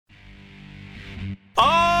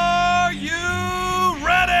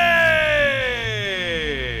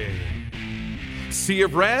Sea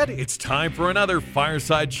of Red, it's time for another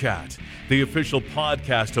Fireside Chat, the official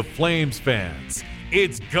podcast of Flames fans.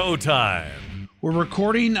 It's go time. We're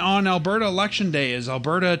recording on Alberta Election Day as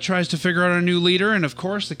Alberta tries to figure out a new leader, and of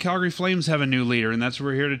course the Calgary Flames have a new leader, and that's what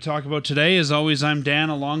we're here to talk about today. As always, I'm Dan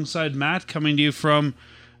alongside Matt, coming to you from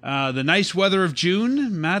the nice weather of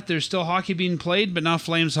June. Matt, there's still hockey being played, but not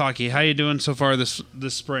Flames hockey. How you doing so far this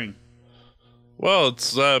spring? Well,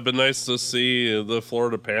 it's been nice to see the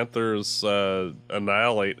Florida Panthers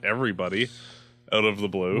annihilate everybody out of the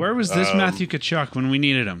blue. Where was this Matthew Tkachuk when we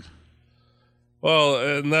needed him?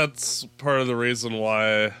 Well, and that's part of the reason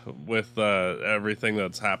why, with everything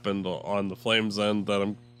that's happened on the Flames end, that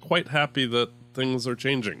I'm quite happy that things are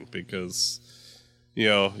changing, because, you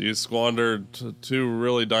know, you squandered two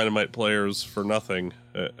really dynamite players for nothing,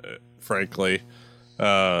 frankly.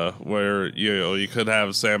 Where you could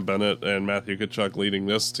have Sam Bennett and Matthew Tkachuk leading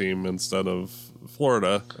this team instead of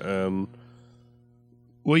Florida, and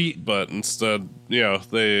but instead,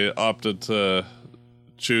 they opted to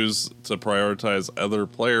choose to prioritize other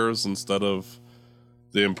players instead of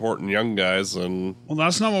the important young guys. And well,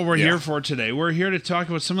 that's not what we're here for today. We're here to talk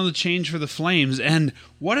about some of the change for the Flames, and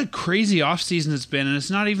what a crazy offseason it's been, and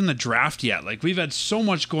it's not even the draft yet. Like, we've had so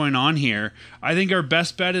much going on here. I think our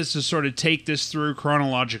best bet is to sort of take this through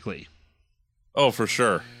chronologically. Oh, for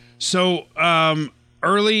sure. So,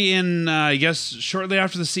 early in, I guess, shortly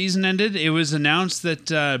after the season ended, it was announced that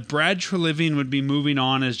Brad Treliving would be moving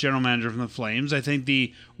on as general manager from the Flames. I think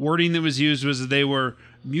the wording that was used was that they were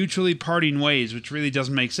mutually parting ways, which really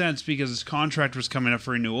doesn't make sense because his contract was coming up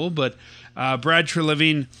for renewal. But Brad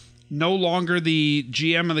Treliving, no longer the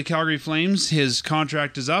GM of the Calgary Flames. His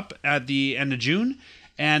contract is up at the end of June,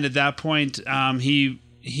 and at that point,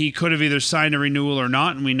 he could have either signed a renewal or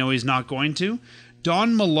not, and we know he's not going to.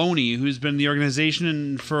 Don Maloney, who's been in the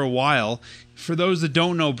organization for a while, for those that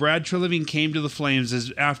don't know, Brad Treliving came to the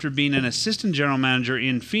Flames after being an assistant general manager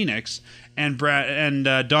in Phoenix, and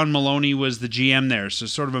Don Maloney was the GM there, so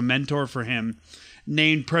sort of a mentor for him,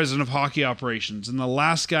 named president of hockey operations. And the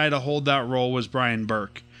last guy to hold that role was Brian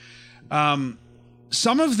Burke. Some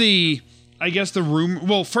of the, I guess, the rumor...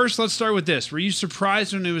 Well, first, let's start with this. Were you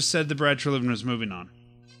surprised when it was said that Brad Treliving was moving on?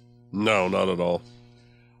 No, not at all.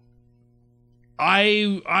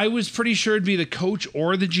 I was pretty sure it'd be the coach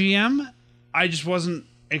or the GM. I just wasn't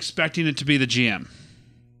expecting it to be the GM.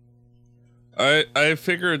 I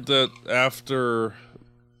figured that after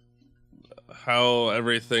how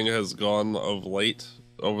everything has gone of late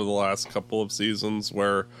over the last couple of seasons,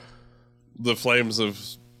 where the Flames have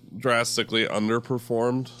drastically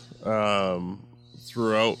underperformed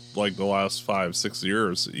throughout like the last 5-6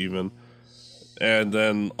 years even, and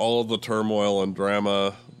then all of the turmoil and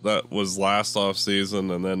drama that was last off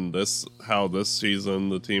season, and then this season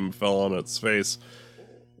the team fell on its face.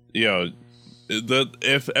 That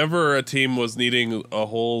if ever a team was needing a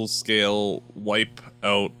whole scale wipe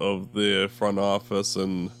out of the front office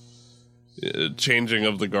and changing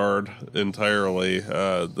of the guard entirely,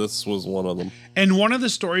 this was one of them. And one of the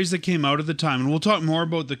stories that came out at the time, and we'll talk more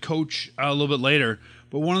about the coach a little bit later,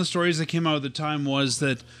 but one of the stories that came out at the time was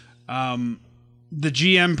that the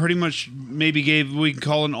GM pretty much maybe gave, we can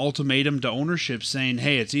call an ultimatum to ownership, saying,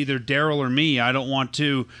 hey, it's either Darryl or me. I don't want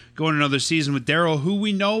to go in another season with Darryl, who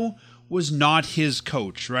we know was not his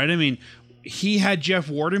coach, right? I mean, he had Jeff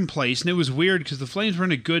Ward in place, and it was weird because the Flames were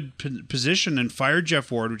in a good position and fired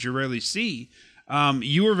Jeff Ward, which you rarely see.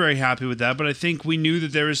 You were very happy with that, but I think we knew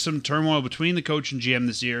that there was some turmoil between the coach and GM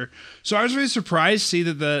this year. So I was really surprised to see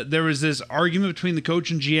that there was this argument between the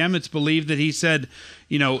coach and GM. It's believed that he said,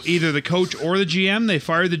 either the coach or the GM. They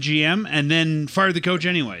fired the GM and then fired the coach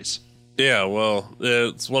anyways. Yeah, well,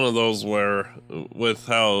 it's one of those where, with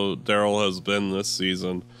how Darryl has been this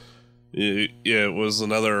season, it was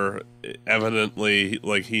another, evidently,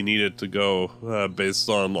 like he needed to go based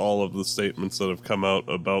on all of the statements that have come out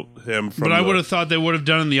about him. But I would have thought they would have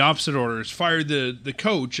done in the opposite orders, fired the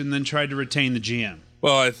coach and then tried to retain the GM.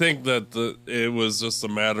 Well, I think that it was just a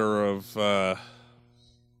matter of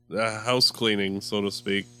house cleaning, so to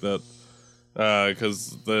speak, that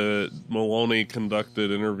because the Maloney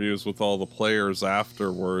conducted interviews with all the players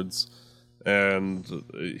afterwards, and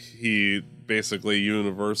he basically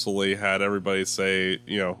universally had everybody say,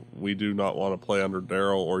 we do not want to play under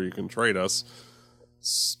Darryl, or you can trade us.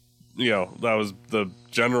 That was the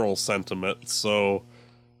general sentiment. So,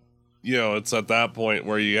 it's at that point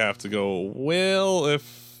where you have to go, well,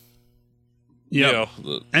 if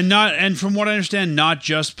and from what I understand, not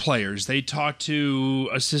just players. They talked to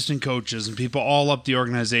assistant coaches and people all up the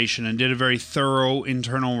organization and did a very thorough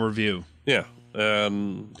internal review. Yeah.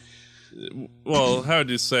 Well, how would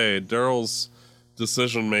you say? Darryl's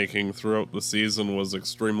decision making throughout the season was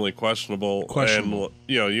extremely questionable. And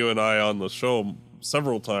you and I on the show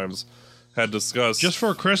several times had discussed just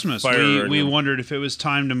for Christmas. We wondered if it was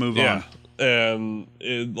time to move on. And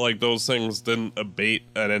those things didn't abate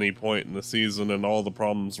at any point in the season, and all the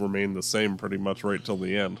problems remained the same pretty much right till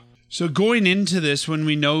the end. So going into this, when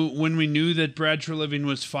we knew that Brad Treliving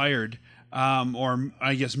was fired, or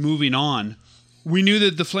I guess moving on, we knew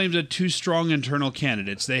that the Flames had two strong internal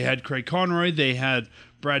candidates. They had Craig Conroy, they had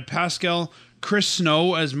Brad Pascal. Chris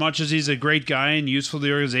Snow, as much as he's a great guy and useful to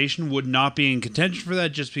the organization, would not be in contention for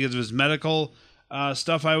that just because of his medical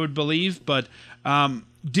stuff, I would believe. But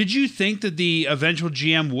did you think that the eventual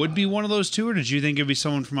GM would be one of those two, or did you think it'd be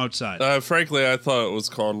someone from outside? Frankly, I thought it was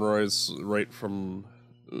Conroy's right from...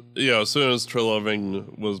 as soon as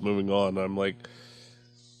Treliving was moving on, I'm like...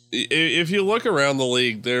 If you look around the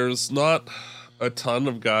league, there's not a ton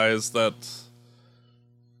of guys that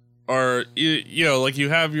are, you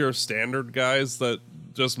have your standard guys that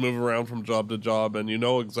just move around from job to job and you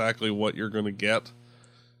know exactly what you're going to get.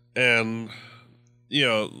 And,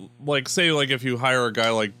 say if you hire a guy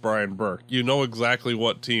like Brian Burke, you know exactly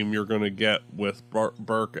what team you're going to get with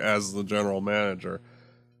Burke as the general manager.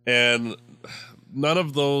 And none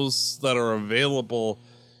of those that are available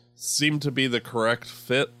seem to be the correct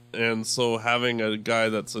fit. And so having a guy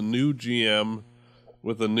that's a new GM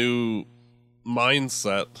with a new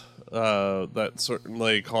mindset that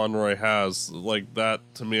certainly Conroy has, that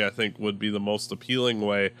to me I think would be the most appealing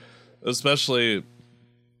way, especially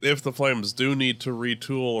if the Flames do need to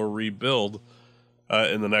retool or rebuild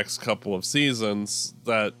in the next couple of seasons,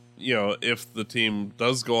 that if the team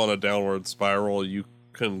does go on a downward spiral, you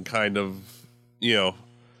can kind of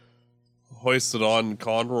hoist it on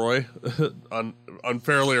Conroy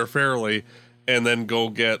unfairly or fairly, and then go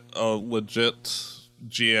get a legit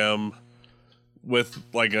GM with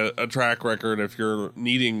a track record if you're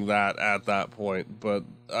needing that at that point. But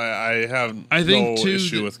I think no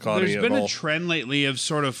issue with Connie there's been at all. A trend lately of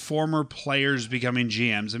sort of former players becoming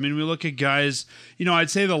GMs. I mean, we look at guys, I'd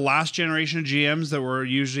say the last generation of GMs that were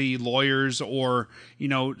usually lawyers or,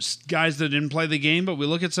 guys that didn't play the game, but we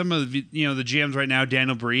look at some of the, the GMs right now,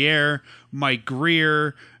 Daniel Briere, Mike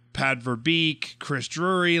Greer, Pat Verbeek, Chris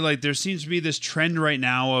Drury. There seems to be this trend right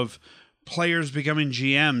now of players becoming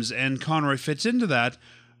GMs, and Conroy fits into that.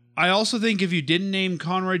 I also think if you didn't name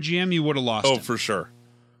Conroy GM, you would have lost him. For sure.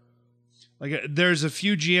 There's a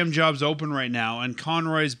few GM jobs open right now, and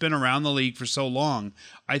Conroy's been around the league for so long.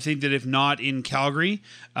 I think that if not in Calgary,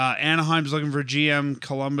 Anaheim's looking for GM,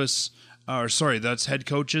 Columbus, that's head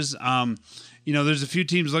coaches. There's a few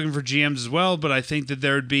teams looking for GMs as well, but I think that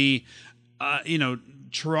there would be,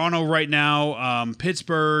 Toronto right now,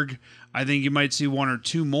 Pittsburgh. I think you might see one or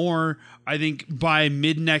two more. I think by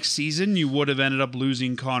mid next season, you would have ended up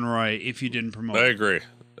losing Conroy if you didn't promote him. I agree.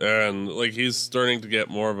 And he's starting to get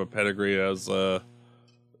more of a pedigree as a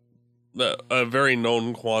very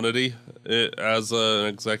known quantity as an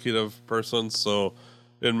executive person. So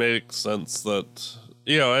it makes sense that,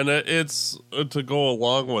 and it's to go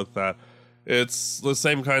along with that. It's the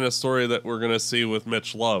same kind of story that we're going to see with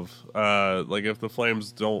Mitch Love. If the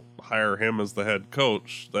Flames don't hire him as the head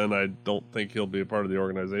coach, then I don't think he'll be a part of the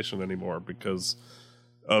organization anymore because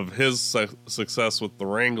of his success with the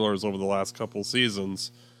Wranglers over the last couple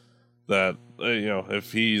seasons. That,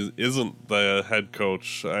 if he isn't the head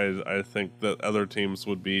coach, I think that other teams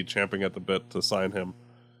would be champing at the bit to sign him.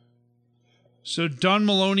 So Don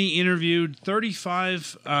Maloney interviewed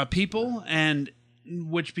 35 people, and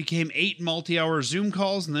which became 8 multi-hour Zoom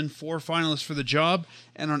calls and then 4 finalists for the job.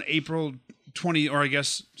 And on April 20, or I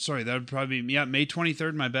guess, sorry, that would probably be, May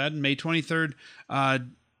 23rd, my bad. May 23rd,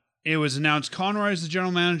 it was announced Conroy is the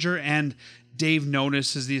general manager and Dave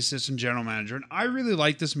Nonis is the assistant general manager. And I really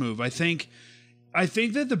like this move. I think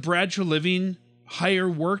that the Brad Treliving hire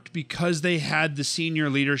worked because they had the senior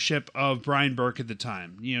leadership of Brian Burke at the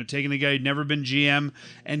time. Taking a guy who'd never been GM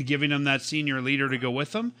and giving him that senior leader to go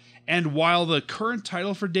with him. And while the current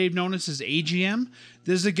title for Dave Nonis is AGM,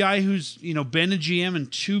 this is a guy who's been a GM in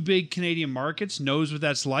 2 big Canadian markets, knows what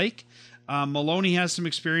that's like. Maloney has some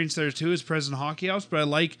experience there too as president of Hockey House, but I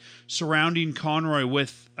like surrounding Conroy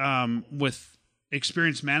with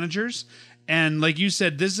experienced managers. And like you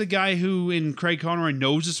said, this is a guy who in Craig Conroy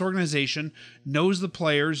knows this organization, knows the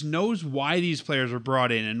players, knows why these players were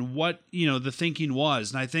brought in and what, the thinking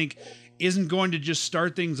was. And I think isn't going to just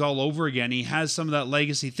start things all over again. He has some of that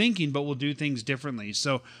legacy thinking, but will do things differently.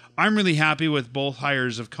 So I'm really happy with both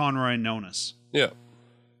hires of Conroy and Nonis. Yeah.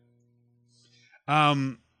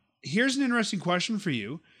 Here's an interesting question for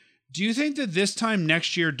you. Do you think that this time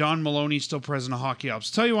next year, Don Maloney's still president of Hockey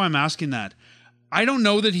Ops? I'll tell you why I'm asking that. I don't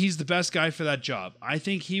know that he's the best guy for that job. I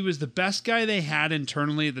think he was the best guy they had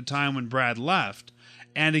internally at the time when Brad left,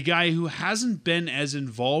 and a guy who hasn't been as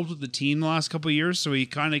involved with the team the last couple of years, so he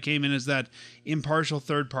kind of came in as that impartial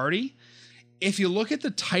third party. If you look at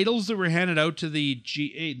the titles that were handed out to the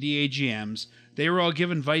AGMs, they were all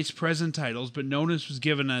given vice president titles, but Nonis was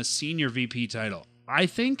given a senior VP title. I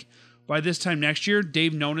think by this time next year,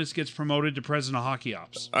 Dave Nonis gets promoted to president of hockey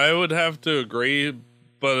ops. I would have to agree,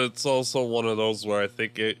 but it's also one of those where I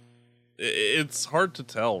think it's hard to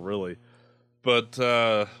tell, really. But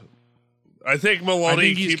I think Maloney. I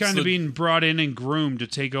think he's kind of being brought in and groomed to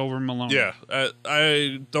take over Maloney. Yeah,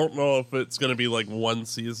 I don't know if it's going to be like one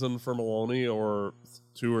season for Maloney or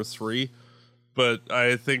 2 or 3, but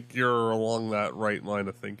I think you're along that right line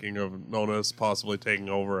of thinking of Nonis possibly taking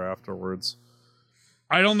over afterwards.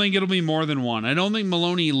 I don't think it'll be more than one. I don't think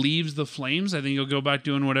Maloney leaves the Flames. I think he'll go back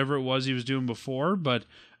doing whatever it was he was doing before, but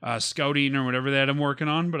scouting or whatever they had him working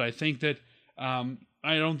on. But I think that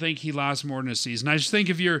I don't think he lasts more than a season. I just think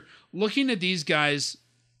if you're looking at these guys,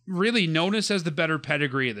 really Nonis has the better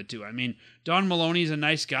pedigree of the two. I mean, Don Maloney's a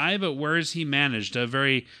nice guy, but where has he managed? A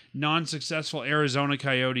very non-successful Arizona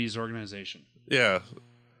Coyotes organization. Yeah.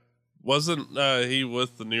 Wasn't he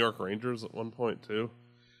with the New York Rangers at one point, too?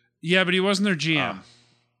 Yeah, but he wasn't their GM.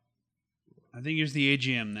 I think he was the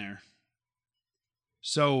AGM there.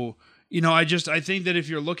 So, I think that if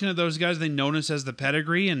you're looking at those guys, they Nonis as the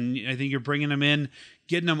pedigree, and I think you're bringing them in,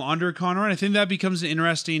 getting them under Conroy. I think that becomes an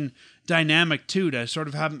interesting dynamic, too, to sort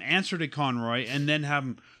of have him answer to Conroy and then have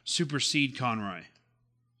him supersede Conroy.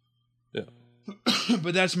 Yeah.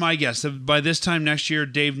 But that's my guess. By this time next year,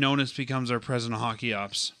 Dave Nonis becomes our president of hockey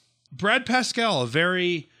ops. Brad Pascal, a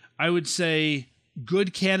very, I would say,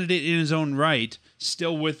 good candidate in his own right,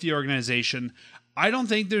 still with the organization. I don't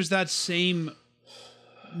think there's that same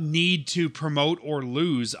need to promote or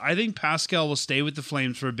lose. I think Pascal will stay with the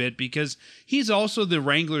Flames for a bit because he's also the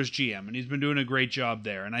Wranglers GM and he's been doing a great job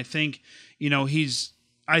there. And I think,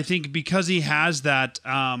 I think because he has that,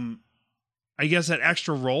 that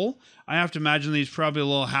extra role, I have to imagine that he's probably a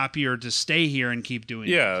little happier to stay here and keep doing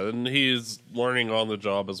it. Yeah, and he's learning on the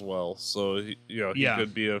job as well. So, he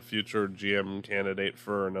could be a future GM candidate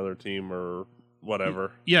for another team or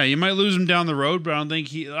whatever. Yeah, you might lose him down the road, but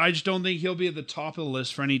I just don't think he'll be at the top of the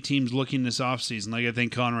list for any teams looking this offseason like I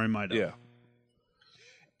think Conroy might have. Yeah.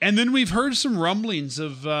 And then we've heard some rumblings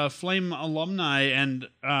of Flame alumni and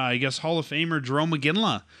Hall of Famer Jerome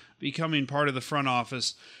McGinley becoming part of the front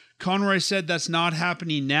office. Conroy said that's not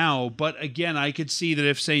happening now, but again, I could see that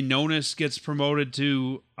if, say, Nonis gets promoted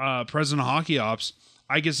to president of hockey ops,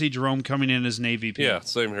 I could see Jerome coming in as an AVP. Yeah,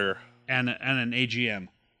 same here. And an AGM.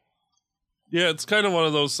 Yeah, it's kind of one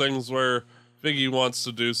of those things where Figgy wants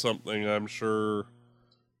to do something. I'm sure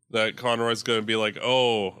that Conroy's going to be like,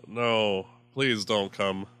 oh, no, please don't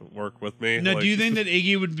come work with me. Now, do you think that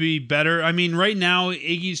Iggy would be better? I mean, right now,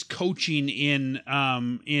 Iggy's coaching in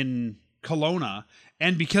Kelowna.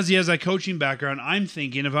 And because he has that coaching background, I'm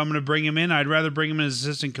thinking if I'm going to bring him in, I'd rather bring him in as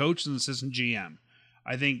assistant coach than assistant GM.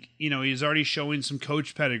 I think, he's already showing some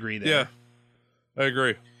coach pedigree there. Yeah, I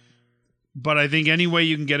agree. But I think any way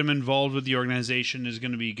you can get him involved with the organization is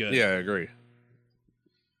going to be good. Yeah, I agree.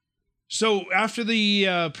 So after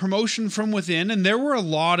the promotion from within, and there were a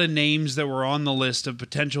lot of names that were on the list of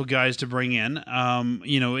potential guys to bring in.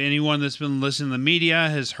 Anyone that's been listening to the media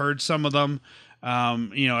has heard some of them.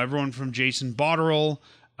 Everyone from Jason Botterill,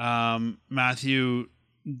 Matthew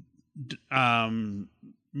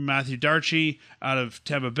Darchie out of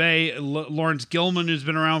Tampa Bay, Lawrence Gilman, who's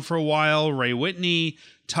been around for a while, Ray Whitney,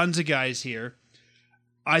 tons of guys here.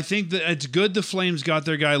 I think that it's good the Flames got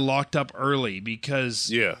their guy locked up early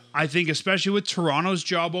because I think especially with Toronto's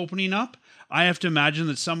job opening up, I have to imagine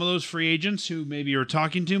that some of those free agents who maybe you're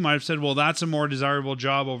talking to might have said, well, that's a more desirable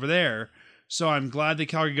job over there. So I'm glad that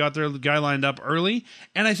Calgary got their guy lined up early.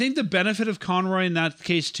 And I think the benefit of Conroy in that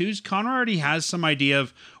case, too, is Conroy already has some idea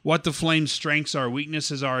of what the Flames' strengths are,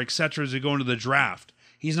 weaknesses are, etc. as they go into the draft.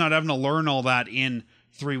 He's not having to learn all that in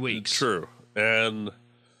 3 weeks. True. And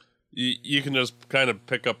you can just kind of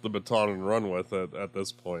pick up the baton and run with it at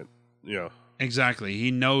this point. Yeah. Exactly.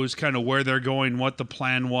 He knows kind of where they're going, what the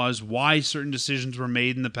plan was, why certain decisions were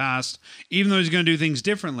made in the past. Even though he's going to do things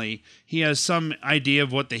differently, he has some idea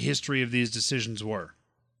of what the history of these decisions were.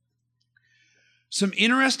 Some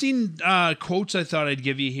interesting quotes I thought I'd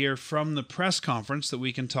give you here from the press conference that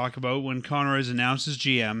we can talk about when Conroy's announced as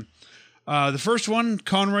GM. The first one,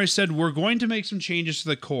 Conroy said, we're going to make some changes to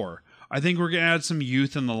the core. I think we're going to add some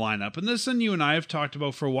youth in the lineup. And this is something you and I have talked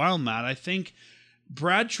about for a while, Matt. I think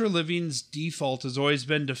Brad Treliving's default has always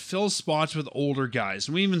been to fill spots with older guys.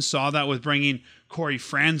 And we even saw that with bringing Corey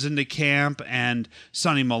Franzen to camp and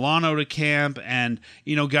Sonny Milano to camp and,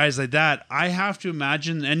 guys like that. I have to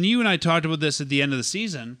imagine, and you and I talked about this at the end of the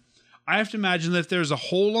season, I have to imagine that if there's a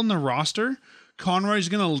hole on the roster, Conroy's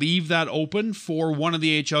going to leave that open for one of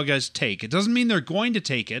the AHL guys to take. It doesn't mean they're going to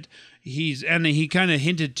take it. He kind of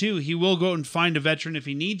hinted too, he will go out and find a veteran if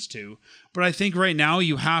he needs to. But I think right now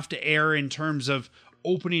you have to err in terms of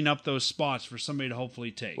opening up those spots for somebody to hopefully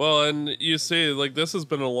take. Well, and you see, this has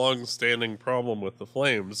been a long-standing problem with the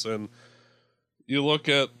Flames, and you look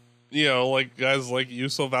at, guys like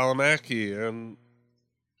Juuso Välimäki and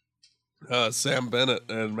Sam Bennett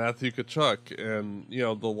and Matthew Tkachuk, and,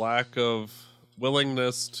 the lack of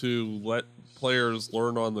willingness to let players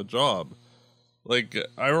learn on the job.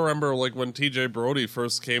 I remember, when TJ Brody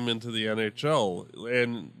first came into the NHL,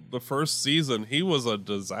 and the first season, he was a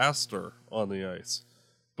disaster on the ice.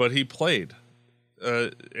 But he played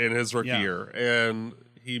in his rookie year, and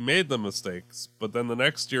he made the mistakes. But then the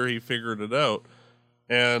next year, he figured it out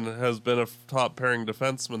and has been a top pairing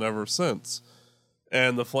defenseman ever since.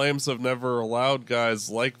 And the Flames have never allowed guys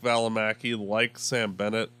like Välimäki, like Sam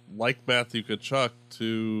Bennett, like Matthew Tkachuk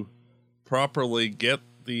to properly get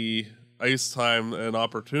the ice time and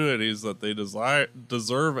opportunities that they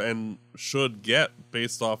deserve and should get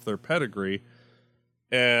based off their pedigree.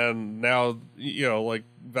 And now,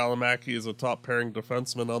 Välimäki is a top pairing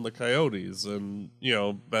defenseman on the Coyotes, and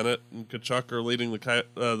Bennett and Tkachuk are leading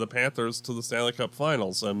the Panthers to the Stanley Cup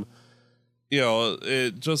Finals, and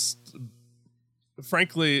it just,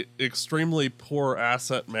 frankly, extremely poor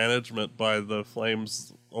asset management by the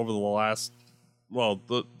Flames over the last,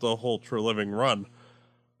 the whole Treliving run.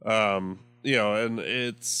 And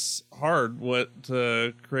it's hard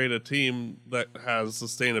to create a team that has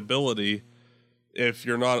sustainability if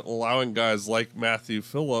you're not allowing guys like Matthew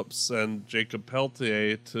Phillips and Jacob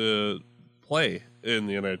Peltier to play in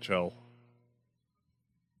the NHL.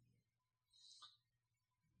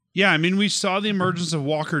 Yeah, we saw the emergence of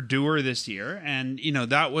Walker Duehr this year, and,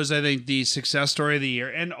 that was, I think, the success story of the year.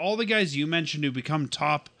 And all the guys you mentioned who become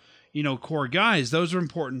top, core guys, those are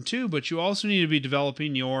important too, but you also need to be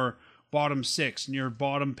developing your bottom six and your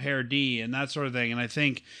bottom pair D and that sort of thing. And I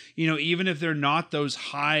think, even if they're not those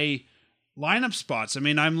high lineup spots,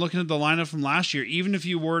 I'm looking at the lineup from last year, even if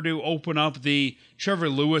you were to open up the Trevor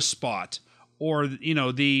Lewis spot or,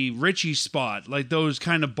 the Richie spot, those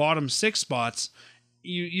kind of bottom six spots,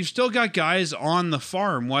 you've still got guys on the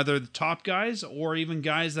farm, whether the top guys or even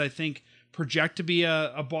guys that I think project to be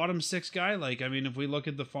a bottom six guy. If we look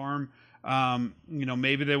at the farm,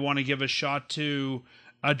 maybe they want to give a shot to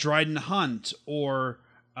a Dryden Hunt or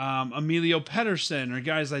Emilio Pettersson or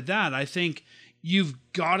guys like that. I think you've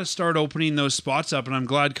got to start opening those spots up, and I'm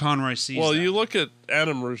glad Conroy sees that. You look at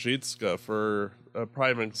Adam Ruzicka for a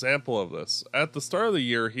prime example of this. At the start of the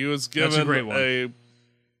year, he was given a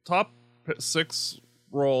top six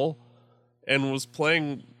role and was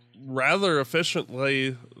playing rather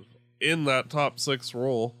efficiently in that top six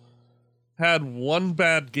role, had one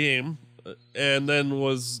bad game, and then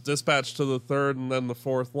was dispatched to the third and then the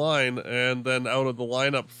fourth line, and then out of the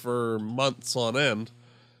lineup for months on end.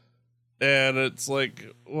 And it's he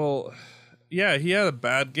had a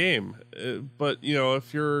bad game, but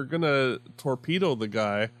if you're gonna torpedo the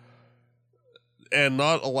guy and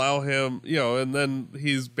not allow him, and then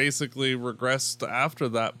he's basically regressed after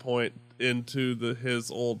that point into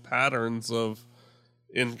his old patterns of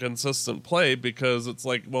inconsistent play, because it's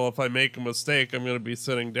if I make a mistake, I'm going to be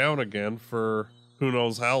sitting down again for who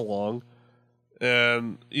knows how long.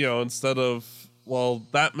 And, instead of,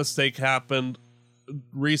 that mistake happened,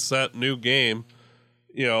 reset, new game,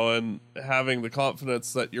 and having the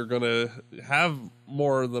confidence that you're going to have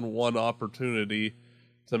more than one opportunity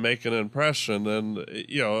to make an impression. And,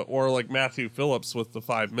 or like Matthew Phillips with the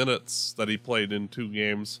 5 minutes that he played in 2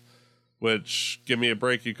 games, which, give me a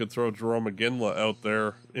break, you could throw Jerome McGinley out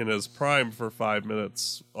there in his prime for 5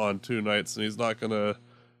 minutes on 2 nights, and he's not going to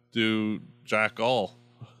do jack all.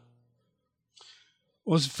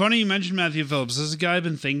 Well, it's funny you mentioned Matthew Phillips. This is a guy I've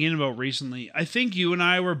been thinking about recently. I think you and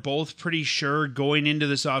I were both pretty sure going into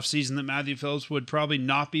this offseason that Matthew Phillips would probably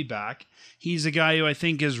not be back. He's a guy who I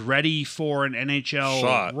think is ready for an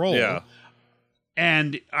NHL role. Yeah.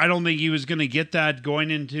 And I don't think he was going to get that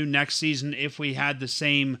going into next season if we had the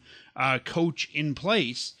same coach in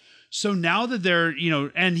place. So now that they're,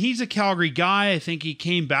 and he's a Calgary guy, I think he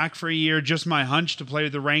came back for a year, just my hunch, to play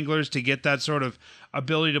with the Wranglers to get that sort of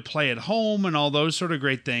ability to play at home and all those sort of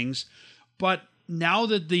great things. But now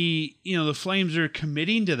that the Flames are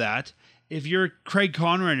committing to that, if you're Craig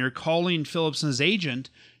Conroy and you're calling Phillips and his agent,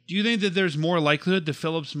 Do you think that there's more likelihood that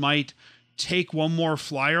Phillips might take one more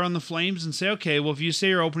flyer on the Flames and say, okay, well, if you say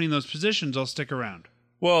you're opening those positions, I'll stick around?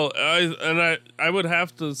 Well, I would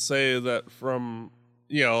have to say that from,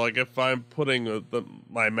 like if I'm putting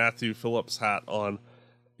my Matthew Phillips hat on,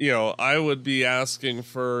 I would be asking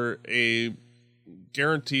for a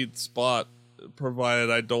guaranteed spot, provided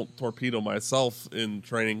I don't torpedo myself in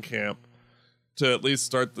training camp, to at least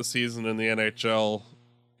start the season in the NHL.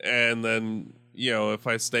 And then, if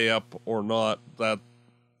I stay up or not,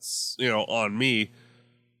 that's, on me.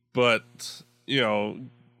 But,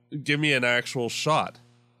 give me an actual shot.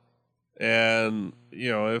 And,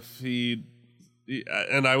 if he,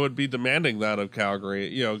 and I would be demanding that of Calgary,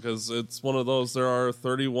 because it's one of those, there are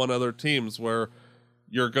 31 other teams where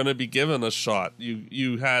you're going to be given a shot.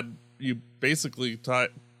 You basically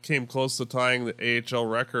came close to tying the AHL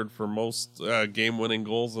record for most game-winning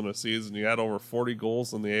goals in a season. You had over 40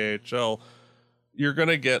 goals in the AHL. You're going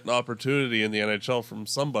to get an opportunity in the NHL from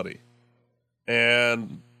somebody.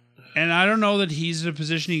 And I don't know that he's in a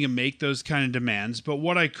position he can make those kind of demands. But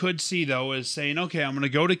what I could see, though, is saying, okay, I'm going to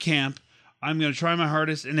go to camp. I'm going to try my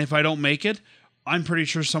hardest. And if I don't make it, I'm pretty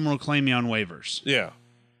sure someone will claim me on waivers. Yeah.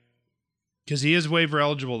 Because he is waiver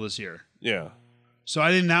eligible this year. Yeah. So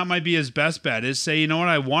I think that might be his best bet, is say, you know what,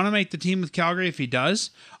 I want to make the team with Calgary. If he does,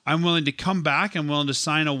 I'm willing to come back. I'm willing to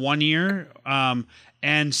sign a 1 year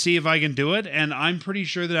and see if I can do it. And I'm pretty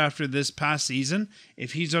sure that after this past season,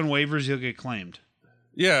 if he's on waivers, he'll get claimed.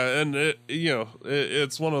 Yeah, and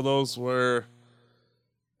it's one of those where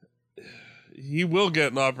he will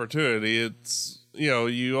get an opportunity. It's,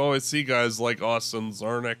 you always see guys like Austin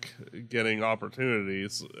Czarnik getting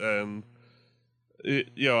opportunities, and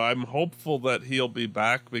I'm hopeful that he'll be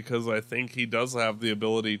back, because I think he does have the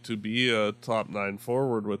ability to be a top 9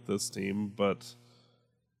 forward with this team, but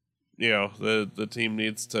the team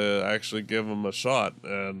needs to actually give him a shot.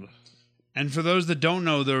 And for those that don't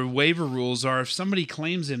know, the waiver rules are if somebody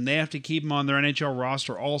claims him, they have to keep him on their NHL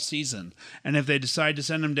roster all season. And if they decide to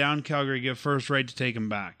send him down, Calgary get first right to take him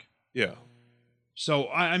back. Yeah. So,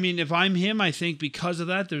 I mean, if I'm him, I think because of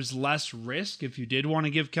that, there's less risk if you did want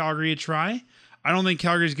to give Calgary a try. I don't think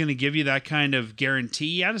Calgary's going to give you that kind of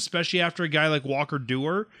guarantee yet, especially after a guy like Walker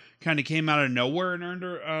Duehr kind of came out of nowhere and earned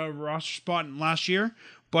a roster spot last year.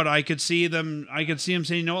 But I could see him saying,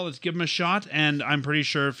 you know what, let's give him a shot. And I'm pretty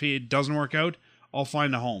sure if it doesn't work out, I'll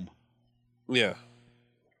find a home. Yeah.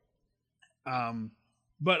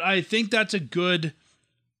 But I think that's a good,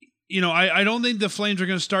 I don't think the Flames are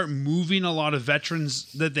going to start moving a lot of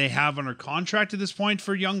veterans that they have under contract at this point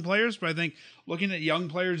for young players. But I think looking at young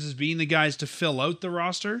players as being the guys to fill out the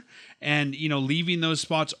roster and, leaving those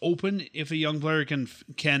spots open if a young player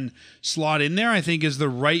can slot in there, I think is the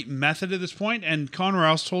right method at this point. And Conroy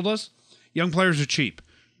also told us young players are cheap,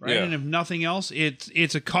 right? Yeah. And if nothing else,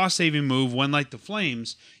 it's a cost-saving move when, like the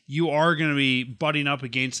Flames, you are going to be butting up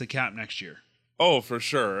against the cap next year. Oh, for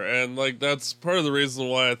sure. And that's part of the reason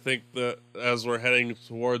why I think that as we're heading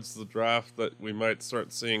towards the draft that we might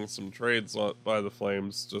start seeing some trades by the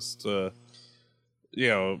Flames, just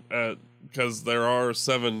because there are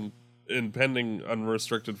 7 impending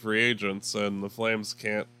unrestricted free agents, and the Flames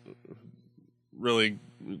can't really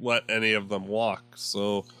let any of them walk.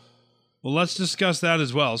 So, well, let's discuss that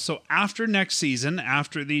as well. So after next season,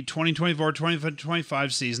 after the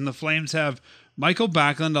 2024-2025 season, the Flames have Michael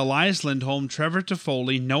Backlund, Elias Lindholm, Trevor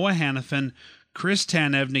Toffoli, Noah Hannafin, Chris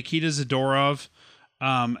Tanev, Nikita Zadorov,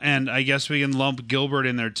 and I guess we can lump Gilbert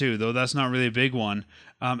in there too, though that's not really a big one.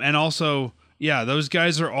 And also, yeah, those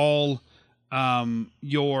guys are all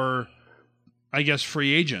your, I guess,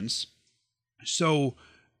 free agents. So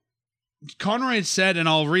Conroy had said, and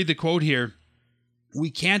I'll read the quote here, we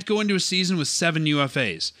can't go into a season with 7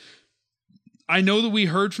 UFAs. I know that we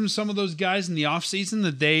heard from some of those guys in the offseason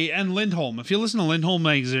that and Lindholm, if you listen to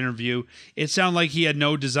Lindholm's interview, it sounded like he had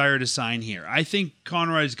no desire to sign here. I think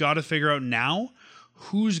Conroy's got to figure out now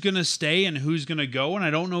who's going to stay and who's going to go, and I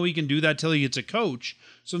don't know he can do that till he gets a coach.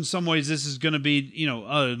 So in some ways, this is going to be,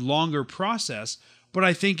 a longer process. But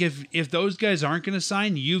I think if those guys aren't going to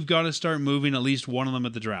sign, you've got to start moving at least one of them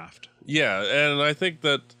at the draft. Yeah, and I think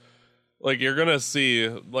that, you're going to see,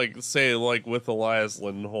 say with Elias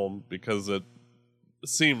Lindholm, because it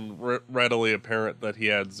seemed readily apparent that he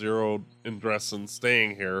had zero interest in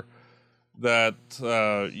staying here, that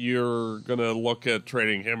you're going to look at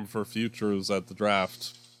trading him for futures at the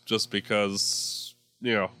draft just because,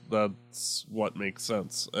 that's what makes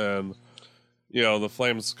sense. And, the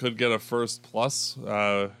Flames could get a first plus,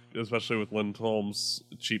 especially with Lindholm's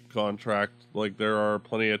cheap contract. There are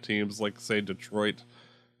plenty of teams, say Detroit,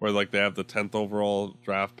 where they have the 10th overall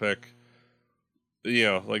draft pick.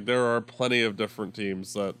 Like there are plenty of different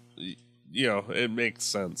teams that, it makes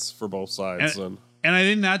sense for both sides. And I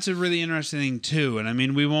think that's a really interesting thing too. And I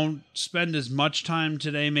mean, we won't spend as much time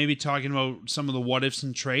today maybe talking about some of the what ifs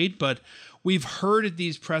in trade, but we've heard at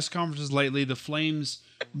these press conferences lately the Flames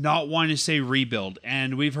not wanting to say rebuild.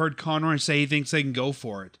 And we've heard Conroy say he thinks they can go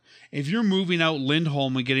for it. If you're moving out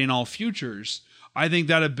Lindholm and getting all futures, I think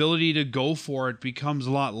that ability to go for it becomes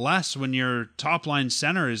a lot less when your top line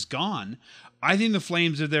center is gone. I think the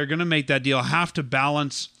Flames, if they're going to make that deal, have to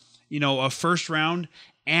balance, a first round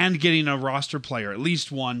and getting a roster player, at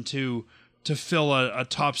least one, to fill a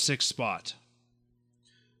top 6 spot.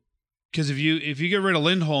 Because if you get rid of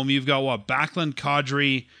Lindholm, you've got Backlund,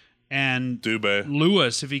 Kadri, and Dubé.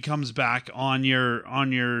 Lewis. If he comes back on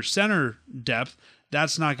your center depth,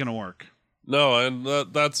 that's not going to work. No, and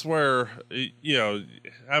that's where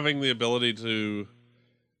having the ability to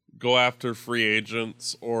go after free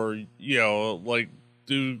agents, or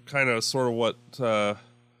do kind of sort of what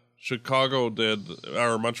Chicago did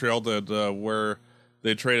or Montreal did, where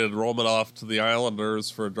they traded Romanoff to the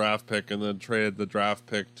Islanders for a draft pick and then traded the draft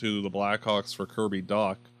pick to the Blackhawks for Kirby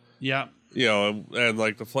Dach. Yeah. And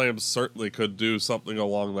the Flames certainly could do something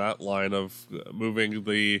along that line of moving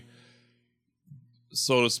the,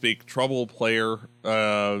 so to speak, trouble player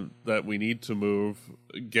that we need to move,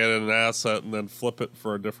 get an asset, and then flip it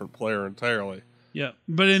for a different player entirely. Yeah,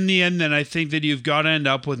 but in the end, then I think that you've got to end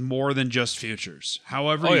up with more than just futures.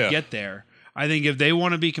 However you get there, I think if they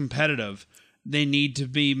want to be competitive, they need to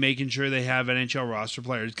be making sure they have NHL roster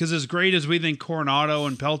players. Because as great as we think Coronado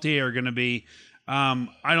and Peltier are going to be, I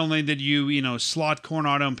don't think that you slot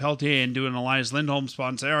Coronado and Peltier and do an Elias Lindholm spot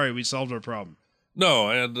and say, all right, we solved our problem. No,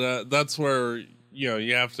 and that's where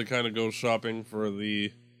you have to kind of go shopping for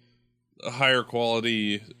the higher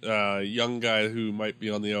quality young guy who might be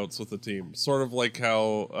on the outs with the team. Sort of like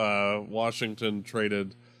how Washington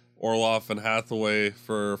traded Orlov and Hathaway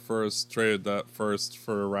traded that first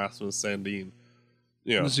for Rasmus Sandin.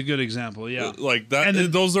 That's a good example, yeah. Like that,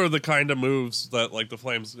 and those are the kind of moves that the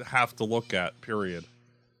Flames have to look at, period.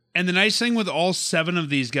 And the nice thing with all 7 of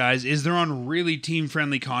these guys is they're on really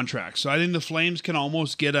team-friendly contracts. So I think the Flames can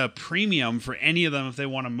almost get a premium for any of them if they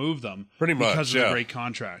want to move them. Pretty much, because of the great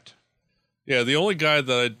contract. Yeah, the only guy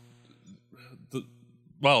that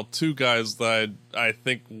two guys that I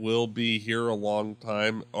think will be here a long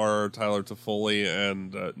time are Tyler Toffoli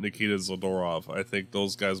and Nikita Zadorov. I think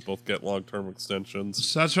those guys both get long-term extensions.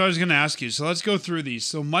 So that's what I was going to ask you. So let's go through these.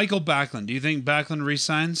 So Michael Backlund, do you think Backlund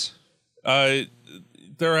re-signs?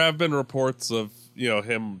 There have been reports of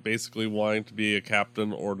him basically wanting to be a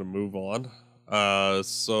captain or to move on.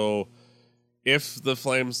 So if the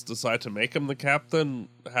Flames decide to make him the captain,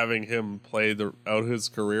 having him play out his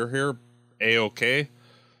career here, A-okay.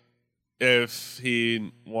 If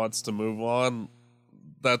he wants to move on,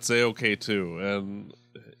 that's A-okay too. And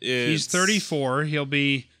he's 34. He'll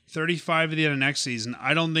be 35 at the end of next season.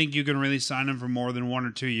 I don't think you can really sign him for more than 1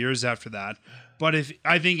 or 2 years after that. But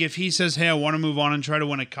I think if he says, hey, I want to move on and try to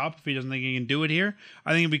win a cup, if he doesn't think he can do it here,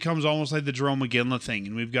 I think it becomes almost like the Jerome McGinley thing,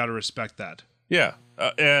 and we've got to respect that. Yeah,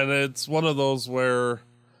 and it's one of those where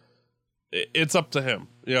it's up to him.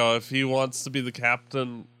 If he wants to be the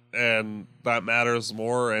captain and that matters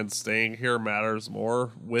more, and staying here matters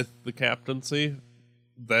more with the captaincy,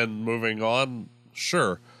 then moving on,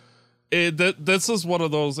 sure. This is one of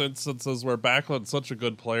those instances where Backlund's such a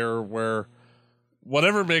good player where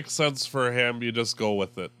whatever makes sense for him, you just go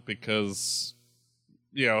with it. Because,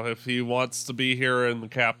 if he wants to be here and the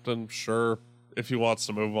captain, sure. If he wants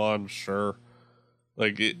to move on, sure. Do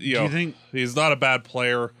you think he's not a bad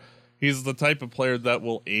player? He's the type of player that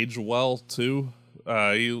will age well, too.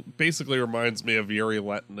 He basically reminds me of Yuri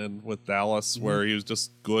Lettinen with Dallas, where he was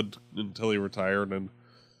just good until he retired. And,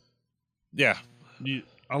 yeah.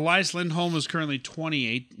 Elias Lindholm is currently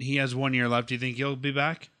 28. He has 1 year left. Do you think he'll be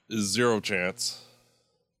back? 0 chance.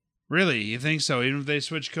 Really? You think so? Even if they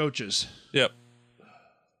switch coaches? Yep.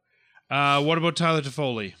 What about Tyler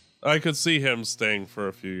Toffoli? I could see him staying for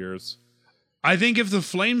a few years. I think if the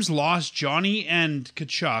Flames lost Johnny and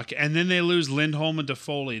Tkachuk, and then they lose Lindholm and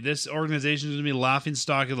Toffoli, this organization is going to be laughing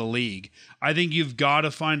stock of the league. I think you've got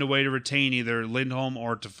to find a way to retain either Lindholm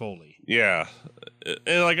or Toffoli. Yeah.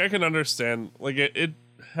 And, I can understand.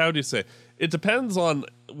 How do you say? It depends on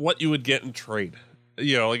what you would get in trade.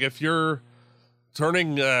 If you're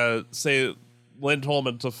turning, say, Lindholm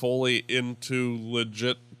and Toffoli into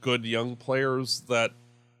legit good young players that,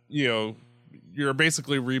 you're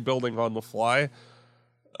basically rebuilding on the fly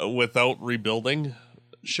without rebuilding.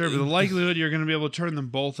 Sure, but the likelihood you're going to be able to turn them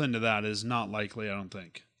both into that is not likely, I don't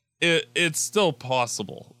think. it's still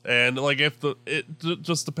possible. And like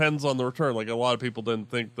just depends on the return. Like a lot of people didn't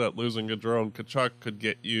think that losing Gaudreau and Tkachuk could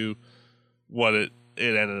get you what it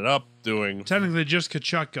ended up doing. Technically, just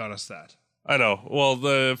Tkachuk got us that. I know. Well,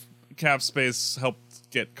 the cap space helped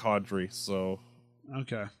get Kadri, so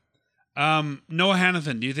okay. Noah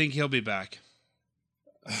Hannafin, do you think he'll be back?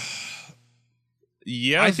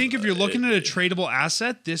 Yeah, I think if you're looking at a tradable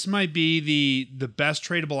asset, this might be the best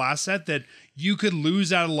tradable asset that you could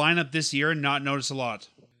lose out of lineup this year and not notice a lot.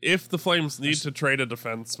 If the Flames need to trade a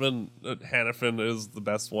defenseman, Hannafin is the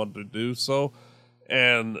best one to do so.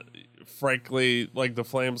 And frankly, like the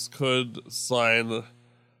Flames could sign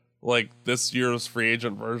like this year's free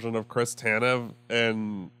agent version of Chris Tanev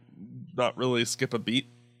and not really skip a beat.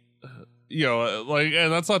 You know, like,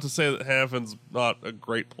 and that's not to say that Hannafin's not a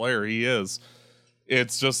great player. He is.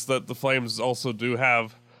 It's just that the Flames also do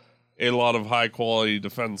have a lot of high quality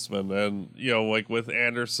defensemen, and you know, like with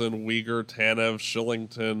Anderson, Weegar, Tanev,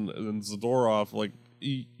 Shillington, and Zadorov, like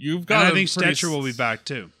you've got. And I think Stetcher will be back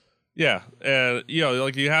too. Yeah, and you know,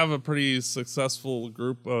 like you have a pretty successful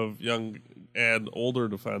group of young and older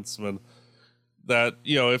defensemen that,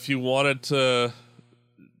 you know, if you wanted to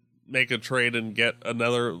make a trade and get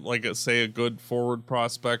another, like say a good forward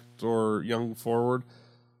prospect or young forward,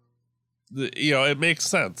 you know, it makes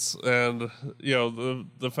sense. And you know, the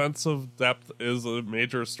defensive depth is a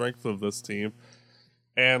major strength of this team.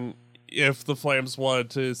 And if the Flames wanted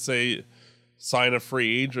to say sign a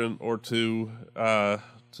free agent or two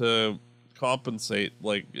to compensate,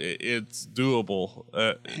 like it's doable.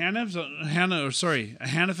 Hannafin's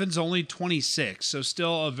only 26, so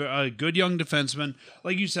still a good young defenseman.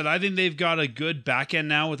 Like you said, I think they've got a good back end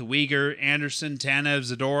now with Weegar, Anderson,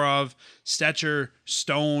 Tanev, Zadorov, Stetcher,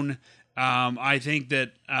 Stone. I think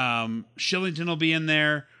that Shillington will be in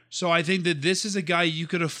there. So I think that this is a guy you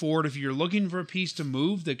could afford if you're looking for a piece to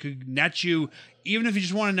move that could net you, even if you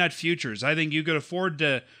just want to net futures. I think you could afford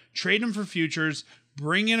to trade him for futures,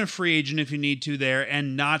 bring in a free agent if you need to there,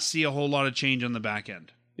 and not see a whole lot of change on the back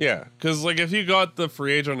end. Yeah, because like if you got the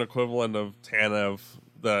free agent equivalent of Tanev,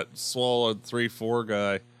 that swallowed 3-4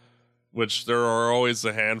 guy, which there are always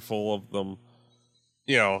a handful of them,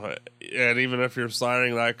 you know, and even if you're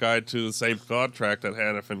signing that guy to the same contract that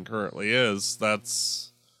Hannafin currently is, that's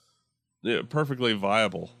perfectly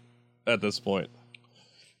viable at this point.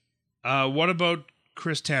 What about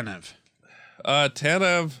Chris Tanev?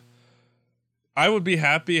 Tanev, I would be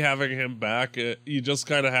happy having him back. You just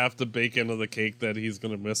kind of have to bake into the cake that he's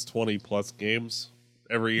going to miss 20-plus games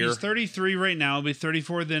every year. He's 33 right now. He'll be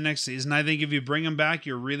 34 the next season. I think if you bring him back,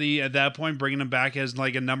 you're really, at that point, bringing him back as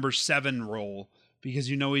like a number 7 role, because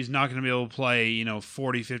you know he's not going to be able to play, you know,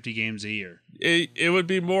 40, 50 games a year. It would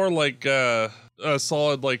be more like a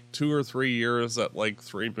solid like 2 or 3 years at like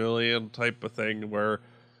 $3 million type of thing, where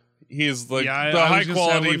he's like the high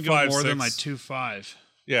quality 5-6. More than like 2.5.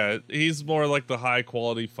 Yeah, he's more like the high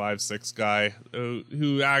quality 5-6 guy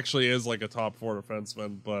who actually is like a top 4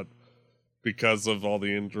 defenseman, but because of all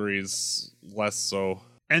the injuries, less so.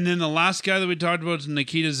 And then the last guy that we talked about is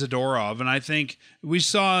Nikita Zadorov. And I think we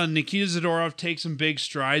saw Nikita Zadorov take some big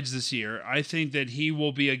strides this year. I think that he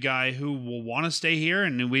will be a guy who will want to stay here.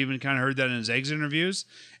 And we even kind of heard that in his exit interviews.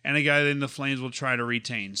 And a guy that the Flames will try to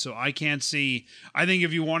retain. So I can't see. I think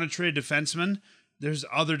if you want to trade a defenseman, there's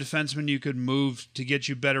other defensemen you could move to get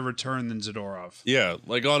you better return than Zadorov. Yeah,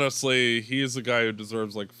 like honestly, he is a guy who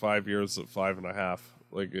deserves like 5 years at 5.5.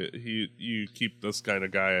 Like you keep this kind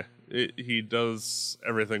of guy. He does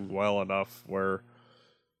everything well enough where,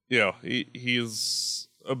 you know, he's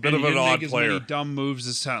a bit of an odd player. He didn't make as many dumb moves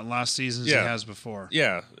this last season as he has before.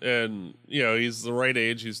 Yeah, and you know he's the right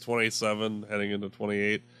age. He's 27, heading into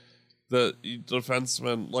 28. The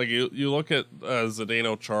defenseman, like you look at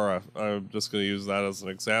Zdeno Chara. I'm just going to use that as an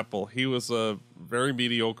example. He was a very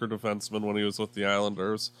mediocre defenseman when he was with the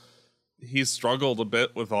Islanders. He struggled a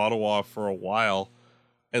bit with Ottawa for a while.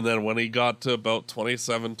 And then when he got to about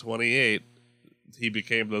 27, 28, he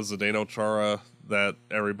became the Zdeno Chara that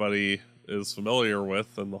everybody is familiar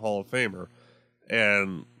with and the Hall of Famer.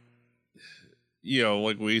 And, you know,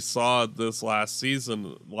 like we saw this last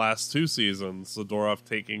season, last 2 seasons, Zadorov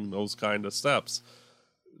taking those kind of steps.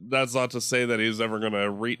 That's not to say that he's ever going to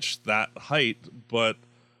reach that height, but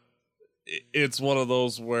it's one of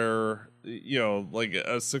those where, you know, like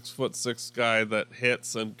a 6'6" guy that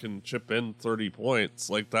hits and can chip in 30 points,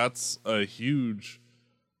 like that's a hugely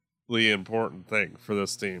important thing for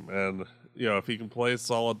this team. And, you know, if he can play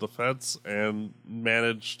solid defense and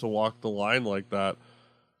manage to walk the line like that,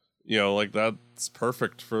 you know, like that's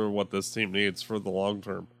perfect for what this team needs for the long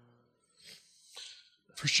term.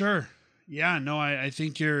 For sure. Yeah, no, I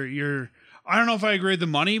think you're I don't know if I agree with the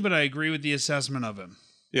money, but I agree with the assessment of him.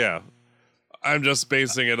 Yeah. I'm just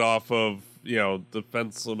basing it off of,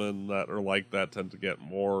 defensemen that are like that tend to get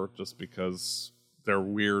more just because they're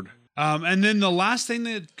weird. And then the last thing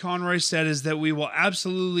that Conroy said is that we will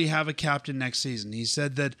absolutely have a captain next season. He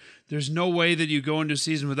said that there's no way that you go into a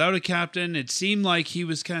season without a captain. It seemed like he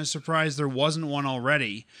was kind of surprised there wasn't one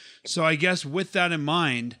already. So I guess with that in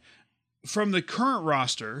mind, from the current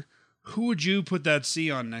roster, who would you put that C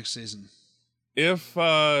on next season? If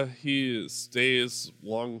he stays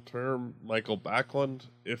long term, Michael Backlund.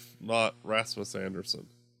 If not, Rasmus Anderson.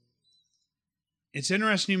 It's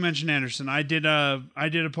interesting you mentioned Anderson. I did a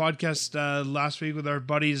podcast last week with our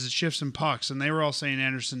buddies at Shifts and Pucks, and they were all saying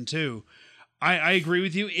Anderson too. I agree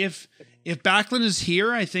with you. If Backlund is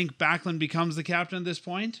here, I think Backlund becomes the captain at this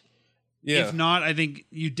point. Yeah. If not, I think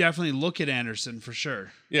you definitely look at Anderson for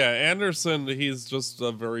sure. Yeah, Anderson, he's just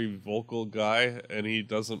a very vocal guy, and he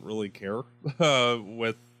doesn't really care.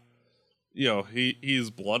 He's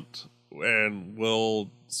blunt and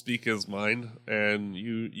will speak his mind, and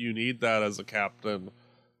you need that as a captain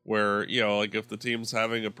where, like if the team's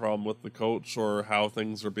having a problem with the coach or how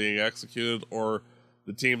things are being executed, or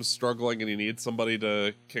the team's struggling and you need somebody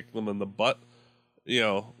to kick them in the butt,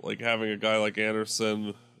 like having a guy like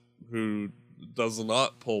Anderson who does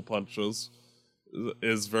not pull punches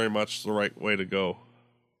is very much the right way to go.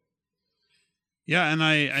 Yeah, and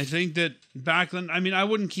I think that Backlund, I mean, I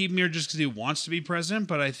wouldn't keep him here just because he wants to be president,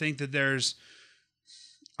 but I think that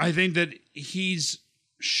he's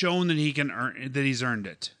shown that he's earned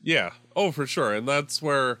it. Yeah. Oh, for sure. And that's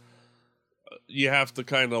where you have to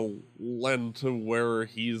kind of lend to where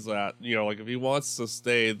he's at. Like if he wants to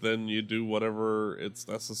stay, then you do whatever it's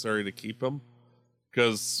necessary to keep him.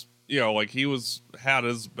 Because, like he had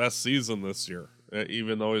his best season this year,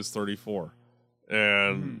 even though he's 34.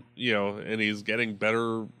 And, and he's getting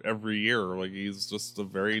better every year. Like, he's just a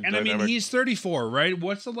very dynamic... I mean, he's 34, right?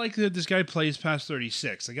 What's the likelihood this guy plays past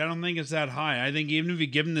 36? Like, I don't think it's that high. I think even if you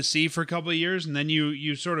give him the C for a couple of years, and then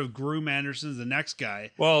you sort of groom Anderson as the next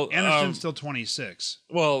guy, Anderson's still 26.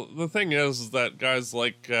 Well, the thing is that guys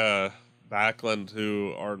like Backlund,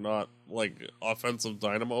 who are not, like, offensive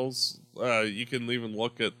dynamos, you can even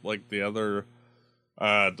look at, like, the other...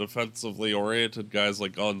 defensively oriented guys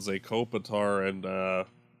like Anze Kopitar and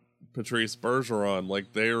Patrice Bergeron,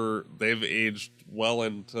 like they've aged well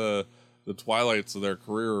into the twilights of their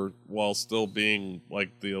career while still being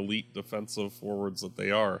like the elite defensive forwards that they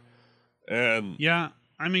are. And yeah,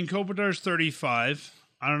 I mean Kopitar's 35.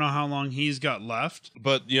 I don't know how long he's got left.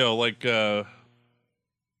 But like Bergeron,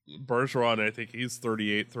 I think he's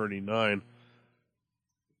 38, 39.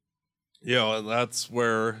 And that's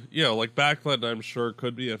where, like Backlund, I'm sure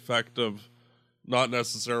could be effective, not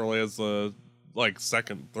necessarily as a like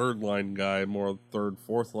second, third line guy, more third,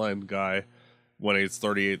 fourth line guy when he's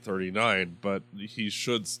 38, 39, but he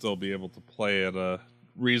should still be able to play at a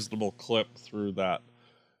reasonable clip through that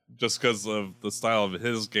just because of the style of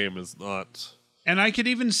his game is not. And I could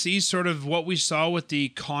even see sort of what we saw with the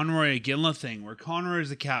Conroy Iginla thing, where Conroy is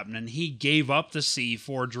the captain and he gave up the C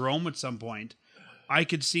for Jerome at some point. I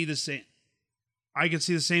could see the same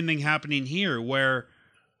thing happening here where,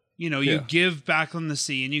 you give Backlund the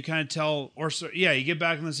C and you kind of tell, you give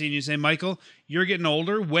Backlund the C and you say, Michael, you're getting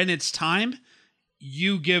older. When it's time,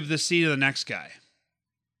 you give the C to the next guy.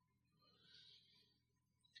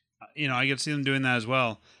 I could see them doing that as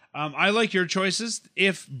well. I like your choices.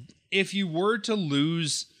 If you were to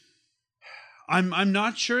lose, I'm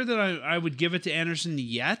not sure that I would give it to Anderson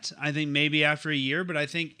yet. I think maybe after a year, but I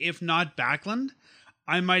think if not Backlund,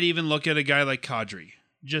 I might even look at a guy like Kadri,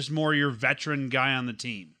 just more your veteran guy on the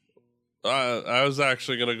team. I was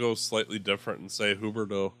actually going to go slightly different and say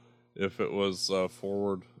Huberdeau if it was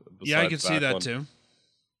forward. Yeah, I could see that too.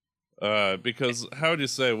 Because, how would you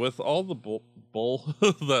say, with all the bull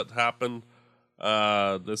that happened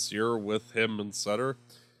this year with him and Sutter,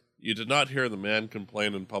 you did not hear the man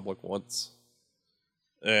complain in public once.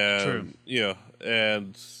 And, True.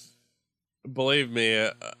 And believe me,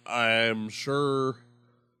 I'm sure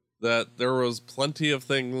that there was plenty of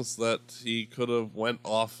things that he could have went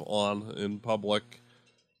off on in public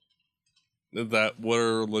that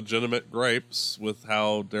were legitimate gripes with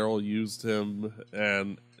how Darryl used him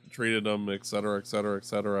and treated him, et cetera, et cetera, et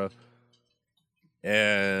cetera.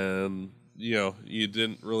 And, you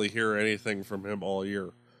didn't really hear anything from him all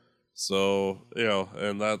year. So,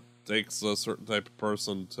 and that takes a certain type of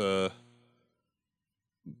person to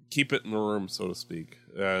keep it in the room, so to speak.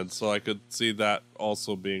 And so I could see that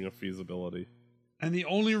also being a feasibility. And the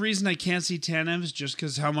only reason I can't see Tanev is just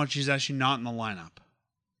because how much he's actually not in the lineup.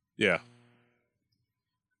 Yeah.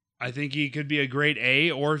 I think he could be a great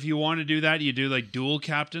A, or if you want to do that, you do like dual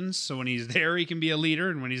captains. So when he's there, he can be a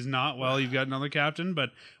leader, and when he's not, well, you've got another captain.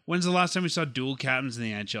 But when's the last time we saw dual captains in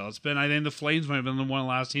the NHL? It's been, I think the Flames might have been one of the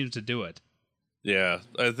last teams to do it. Yeah,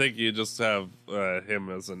 I think you just have him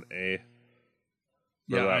as an A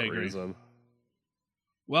for that reason.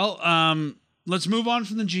 Well, let's move on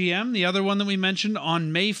from the GM. The other one that we mentioned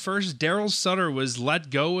on May 1st, Darryl Sutter was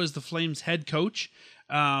let go as the Flames head coach.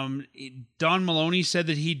 Don Maloney said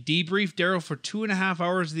that he debriefed Darryl for 2.5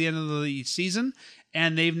 hours at the end of the season,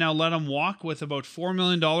 and they've now let him walk with about $4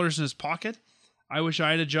 million in his pocket. I wish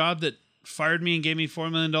I had a job that fired me and gave me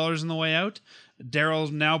 $4 million on the way out.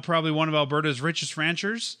 Darryl's now probably one of Alberta's richest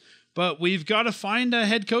ranchers, but we've got to find a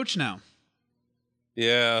head coach now.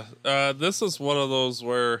 Yeah, this is one of those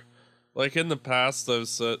where, like in the past, I've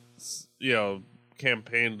said,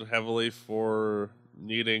 campaigned heavily for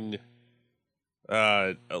needing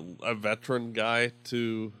a veteran guy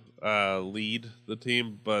to lead the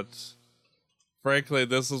team, but frankly,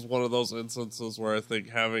 this is one of those instances where I think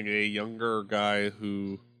having a younger guy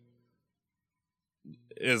who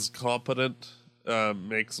is competent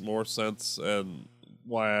makes more sense, and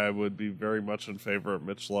why I would be very much in favor of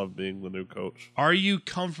Mitch Love being the new coach. Are you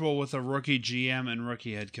comfortable with a rookie GM and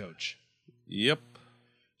rookie head coach? Yep.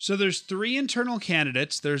 So there's 3 internal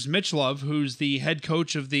candidates. There's Mitch Love, who's the head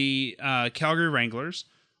coach of the Calgary Wranglers.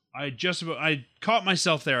 I caught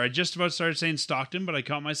myself there. I just about started saying Stockton, but I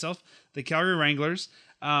caught myself. The Calgary Wranglers.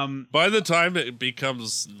 By the time it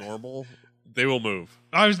becomes normal, they will move.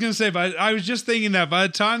 I was going to say, but I was just thinking that by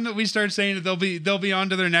the time that we start saying it, they'll be on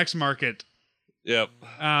to their next market. Yep.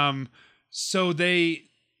 So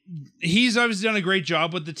he's obviously done a great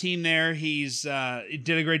job with the team there. He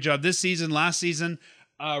did a great job this season, last season.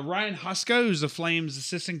 Ryan Huska, who's the Flames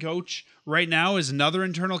assistant coach right now, is another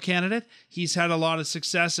internal candidate. He's had a lot of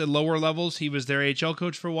success at lower levels. He was their AHL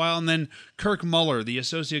coach for a while. And then Kirk Muller, the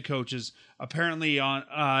associate coach, is apparently on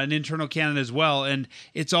an internal candidate as well. And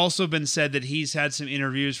it's also been said that he's had some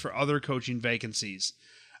interviews for other coaching vacancies.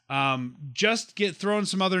 Just throwing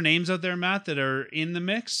some other names out there, Matt, that are in the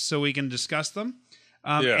mix so we can discuss them.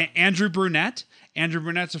 Andrew Brunette. Andrew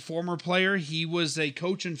Brunette's a former player. He was a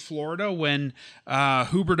coach in Florida when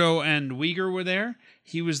Huberdeau and Uyghur were there.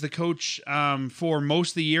 He was the coach for most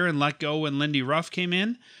of the year and let go when Lindy Ruff came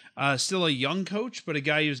in. Still a young coach, but a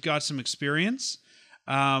guy who's got some experience.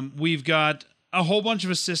 We've got a whole bunch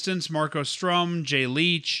of assistants, Marco Strum, Jay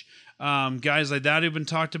Leach, guys like that who've been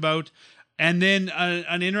talked about. And then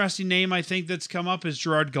an interesting name I think that's come up is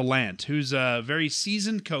Gerard Gallant, who's a very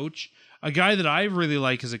seasoned coach, a guy that I really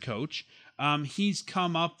like as a coach. He's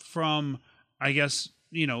come up from, I guess,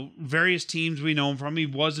 various teams we know him from. He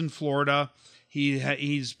was in Florida.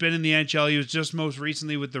 He's been in the NHL. He was just most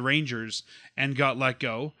recently with the Rangers and got let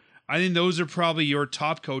go. I think those are probably your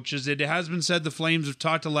top coaches. It has been said the Flames have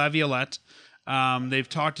talked to Laviolette. They've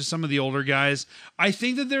talked to some of the older guys. I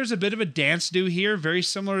think that there's a bit of a dance to do here, very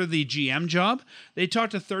similar to the GM job. They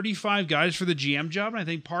talked to 35 guys for the GM job, and I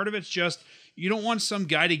think part of it's just you don't want some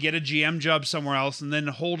guy to get a GM job somewhere else and then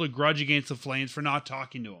hold a grudge against the Flames for not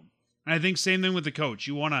talking to him. And I think same thing with the coach.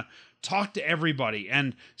 You want to talk to everybody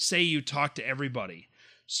and say you talk to everybody.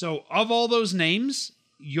 So of all those names,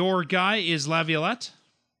 your guy is Laviolette?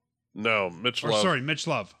 No, Mitch Love. Sorry, Mitch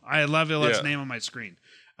Love. I had Laviolette's name on my screen.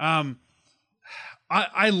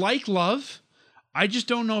 I like Love. I just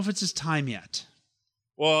don't know if it's his time yet.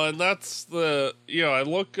 Well, and that's I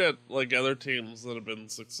look at like other teams that have been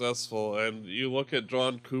successful, and you look at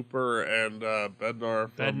John Cooper and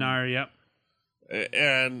Bednar. Bednar, yep.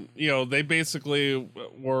 And, they basically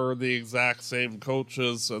were the exact same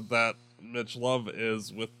coaches that Mitch Love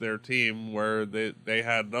is with their team, where they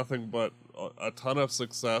had nothing but a ton of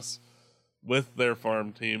success with their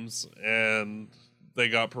farm teams, and they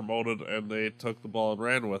got promoted and they took the ball and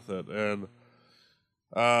ran with it. And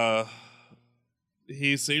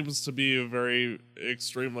he seems to be a very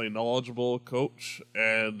extremely knowledgeable coach,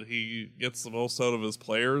 and he gets the most out of his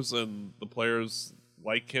players, and the players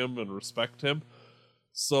like him and respect him.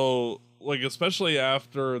 So, especially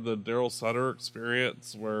after the Darryl Sutter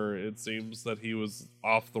experience, where it seems that he was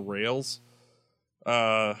off the rails,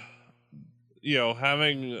 having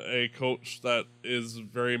a coach that is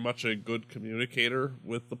very much a good communicator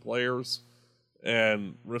with the players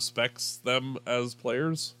and respects them as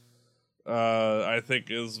players, I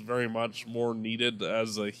think is very much more needed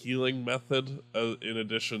as a healing method, in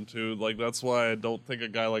addition to, that's why I don't think a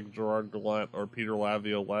guy like Gerard Gallant or Peter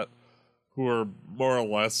Laviolette, who are more or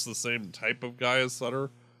less the same type of guy as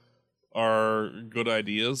Sutter, are good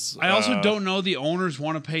ideas. I also don't know the owners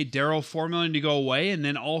want to pay Darryl $4 million to go away and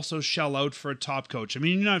then also shell out for a top coach. I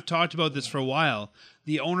mean, you know, I've talked about this for a while.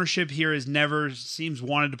 The ownership here has never seems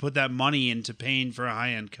wanted to put that money into paying for a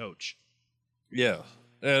high-end coach. Yeah,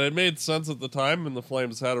 and it made sense at the time, and the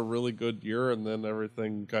Flames had a really good year, and then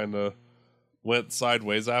everything kind of went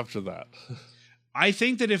sideways after that. I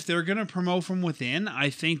think that if they're going to promote from within, I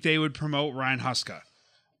think they would promote Ryan Huska.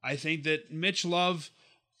 I think that Mitch Love,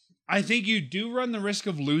 I think you do run the risk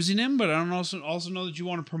of losing him, but I don't also know that you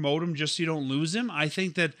want to promote him just so you don't lose him. I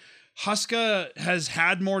think that Huska has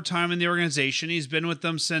had more time in the organization. He's been with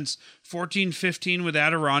them since 14-15 with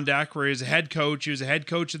Adirondack, where he was a head coach. He was a head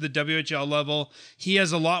coach at the WHL level. He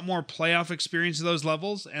has a lot more playoff experience at those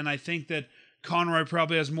levels, and I think that Conroy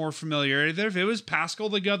probably has more familiarity there. If it was Pascal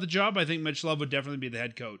that got the job, I think Mitch Love would definitely be the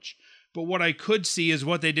head coach. But what I could see is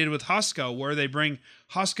what they did with Huska, where they bring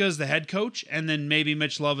Huska as the head coach and then maybe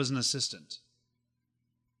Mitch Love as an assistant.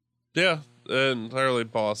 Yeah, entirely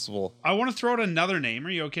possible. I want to throw out another name.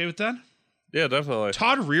 Are you okay with that? Yeah, definitely.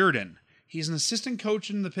 Todd Reardon. He's an assistant coach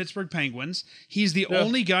in the Pittsburgh Penguins. He's the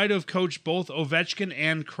only guy to have coached both Ovechkin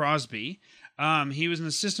and Crosby. He was an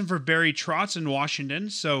assistant for Barry Trotz in Washington,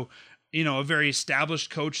 so, you know, a very established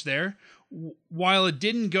coach there. While it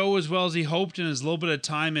didn't go as well as he hoped in his little bit of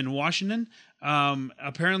time in Washington,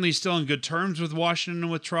 apparently he's still in good terms with Washington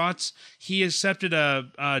and with Trotz. He accepted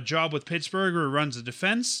a job with Pittsburgh where he runs the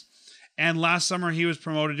defense, and last summer he was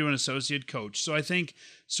promoted to an associate coach. So I think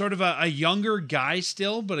sort of a younger guy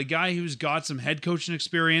still, but a guy who's got some head coaching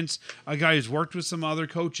experience, a guy who's worked with some other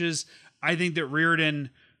coaches. I think that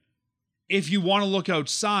Reardon, if you want to look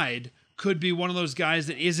outside, could be one of those guys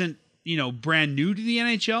that isn't, you know, brand new to the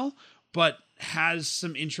NHL, but has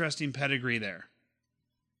some interesting pedigree there.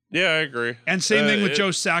 Yeah, I agree. And same thing with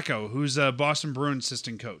Joe Sacco, who's a Boston Bruins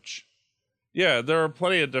assistant coach. Yeah, there are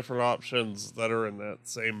plenty of different options that are in that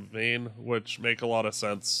same vein, which make a lot of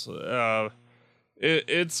sense.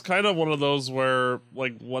 It's kind of one of those where,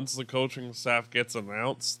 like, once the coaching staff gets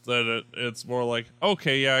announced, that it's more like,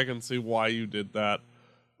 okay, yeah, I can see why you did that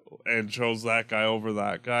and chose that guy over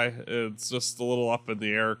that guy. It's just a little up in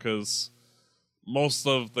the air because most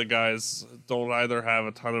of the guys don't either have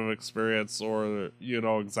a ton of experience or you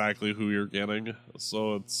know exactly who you're getting.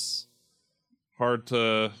 So it's hard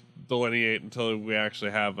to delineate until we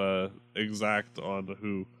actually have a exact on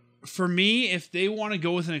who. For me, if they want to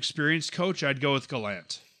go with an experienced coach, I'd go with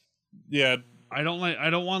Gallant. Yeah. I don't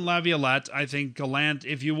want Laviolette. I think Gallant,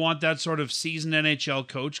 if you want that sort of seasoned NHL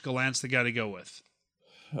coach, Gallant's the guy to go with.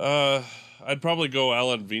 I'd probably go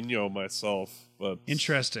Alan Vigneault myself, but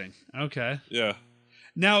interesting. Okay. Yeah.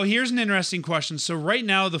 Now, here's an interesting question. So right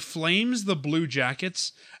now, the Flames, the Blue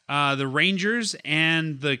Jackets, the Rangers,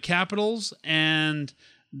 and the Capitals, and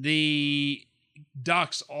the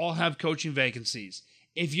Ducks all have coaching vacancies.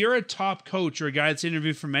 If you're a top coach or a guy that's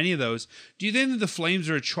interviewed from any of those, do you think that the Flames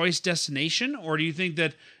are a choice destination? Or do you think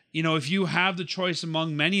that, you know, if you have the choice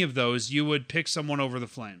among many of those, you would pick someone over the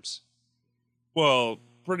Flames? Well,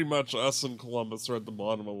 pretty much us and Columbus are at the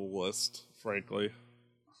bottom of the list, frankly.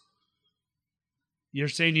 You're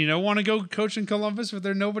saying you don't want to go coach in Columbus with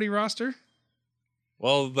their nobody roster?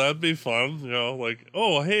 Well, that'd be fun, you know, like,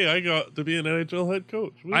 oh, hey, I got to be an NHL head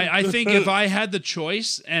coach. I think if I had the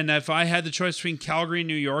choice, and if I had the choice between Calgary and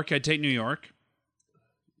New York, I'd take New York.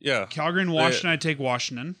 Yeah. Calgary and Washington, I'd take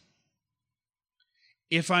Washington.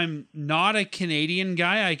 If I'm not a Canadian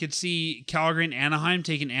guy, I could see Calgary and Anaheim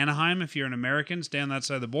taking Anaheim. If you're an American, stay on that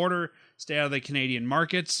side of the border, stay out of the Canadian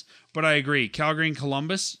markets. But I agree, Calgary and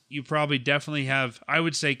Columbus, you probably definitely have, I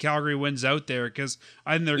would say Calgary wins out there because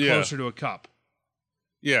I think they're closer to a cup.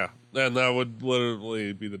 Yeah, and that would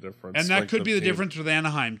literally be the difference. And that could be the difference with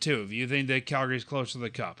Anaheim, too, if you think that Calgary's closer to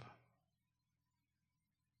the cup.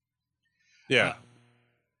 Yeah.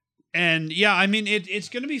 And yeah, I mean, it's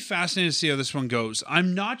going to be fascinating to see how this one goes.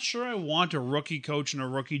 I'm not sure I want a rookie coach and a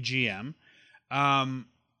rookie GM.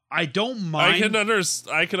 I don't mind.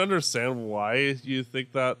 I can understand why you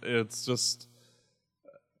think that. It's just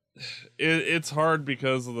it's hard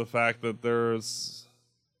because of the fact that there's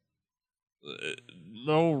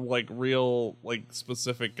no like real like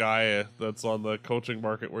specific guy that's on the coaching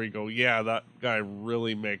market where you go, yeah, that guy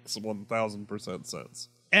really makes 1,000% sense.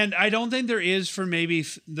 And I don't think there is for maybe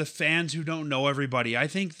the fans who don't know everybody. I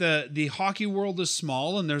think the hockey world is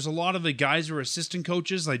small, and there's a lot of the guys who are assistant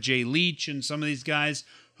coaches, like Jay Leach and some of these guys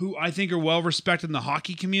who I think are well respected in the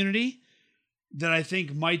hockey community that I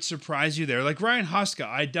think might surprise you there. Like Ryan Huska,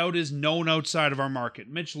 I doubt is known outside of our market.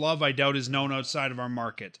 Mitch Love, I doubt is known outside of our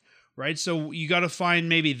market, right? So you got to find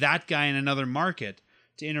maybe that guy in another market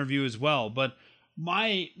to interview as well. But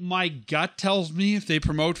My gut tells me if they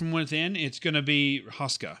promote from within, it's going to be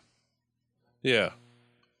Huska. Yeah.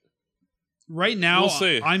 Right now, We'll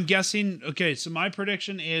see. I'm guessing. Okay, so my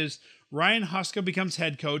prediction is Ryan Huska becomes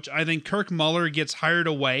head coach. I think Kirk Muller gets hired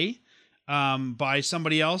away by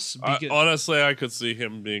somebody else. Honestly, I could see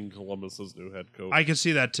him being Columbus's new head coach. I could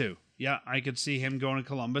see that too. Yeah, I could see him going to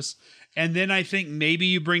Columbus. And then I think maybe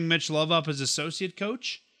you bring Mitch Love up as associate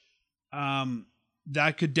coach.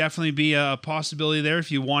 That could definitely be a possibility there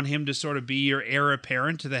if you want him to sort of be your heir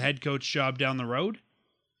apparent to the head coach job down the road.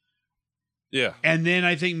 Yeah. And then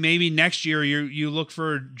I think maybe next year you look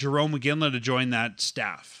for Jerome McGinley to join that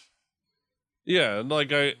staff. Yeah, and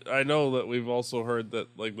like I know that we've also heard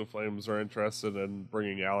that like the Flames are interested in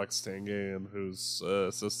bringing Alex Tanguay in, who's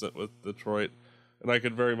assistant with Detroit, and I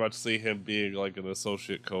could very much see him being like an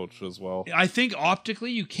associate coach as well. I think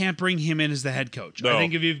optically you can't bring him in as the head coach. No. I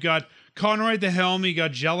think if you've got Conroy at the helm, you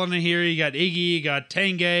got Jelena here, you got Iggy, you got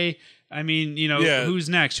Tanguay. I mean, Who's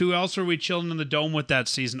next? Who else are we chilling in the dome with that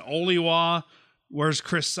season? Oliwa. Where's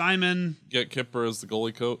Chris Simon? Get Kipper as the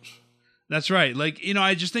goalie coach. That's right.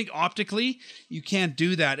 I just think optically you can't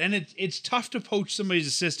do that. And it's tough to poach somebody's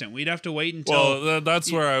assistant. We'd have to wait until... Well,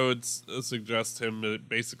 that's where I would suggest him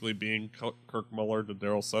basically being Kirk Muller to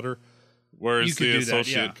Darryl Sutter, where he's the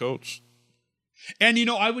associate coach. And,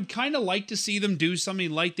 I would kind of like to see them do something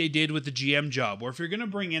like they did with the GM job, where if you're going to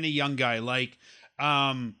bring in a young guy like...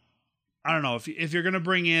 I don't know, if you're going to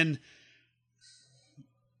bring in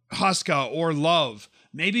Huska or Love,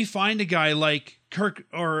 maybe find a guy like Kirk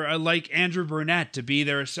or like Andrew Burnett to be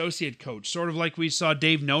their associate coach, sort of like we saw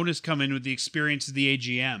Dave Nonis come in with the experience of the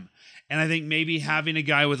AGM. And I think maybe having a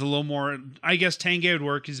guy with a little more, I guess Tanguay would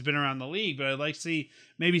work, he's been around the league, but I'd like to see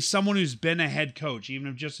maybe someone who's been a head coach, even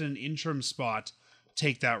if just an interim spot,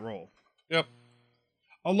 take that role. Yep.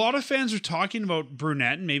 A lot of fans are talking about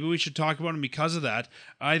Brunette, and maybe we should talk about him because of that.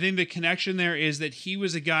 I think the connection there is that he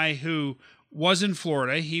was a guy who was in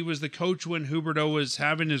Florida. He was the coach when Huberdeau was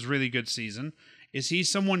having his really good season. Is he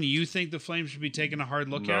someone you think the Flames should be taking a hard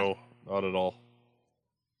look at? No, not at all.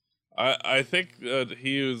 I think that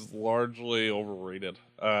he is largely overrated.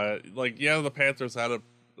 The Panthers had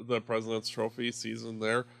the President's Trophy season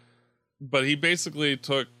there, but he basically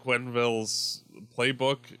took Quenneville's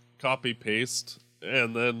playbook, copy-paste,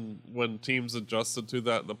 and then when teams adjusted to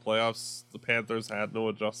that in the playoffs, the Panthers had no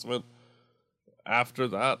adjustment after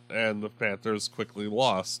that, and the Panthers quickly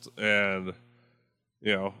lost. And,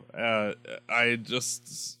 I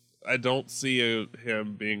don't see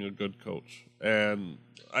him being a good coach. And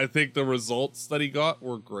I think the results that he got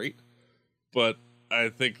were great, but I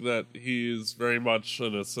think that he's very much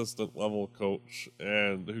an assistant level coach,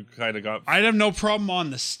 and who kind of got. I'd have no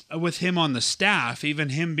problem with him on the staff, even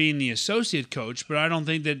him being the associate coach. But I don't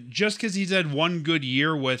think that just because he's had one good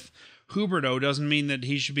year with Huberdeau doesn't mean that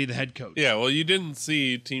he should be the head coach. Yeah, well, you didn't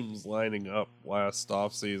see teams lining up last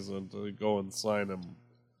offseason to go and sign him,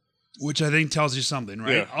 which I think tells you something,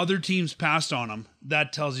 right? Yeah. Other teams passed on him.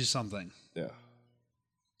 That tells you something. Yeah.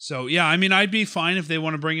 So, yeah, I mean, I'd be fine if they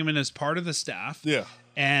want to bring him in as part of the staff. Yeah.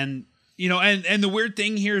 And, and the weird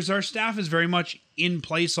thing here is our staff is very much in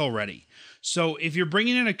place already. So if you're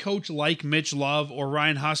bringing in a coach like Mitch Love or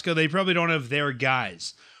Ryan Huska, they probably don't have their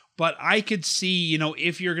guys. But I could see,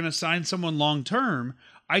 if you're going to sign someone long-term,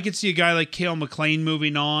 I could see a guy like Cale McLean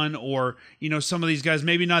moving on, or, some of these guys,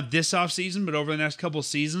 maybe not this offseason, but over the next couple of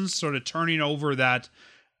seasons, sort of turning over that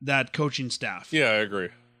coaching staff. Yeah, I agree.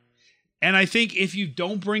 And I think if you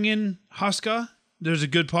don't bring in Huska, there's a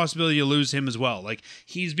good possibility you lose him as well. Like,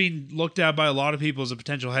 he's being looked at by a lot of people as a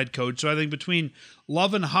potential head coach. So I think between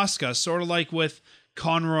Love and Huska, sort of like with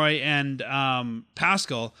Conroy and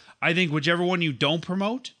Pascal, I think whichever one you don't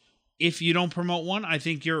promote, if you don't promote one, I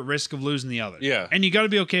think you're at risk of losing the other. Yeah. And you got to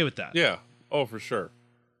be okay with that. Yeah. Oh, for sure.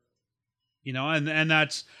 And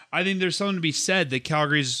that's, I think there's something to be said that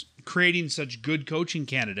Calgary's creating such good coaching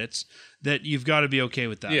candidates that you've got to be okay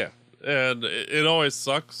with that. Yeah. And it always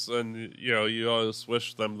sucks, and, you always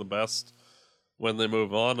wish them the best when they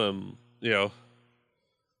move on, and,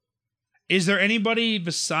 Is there anybody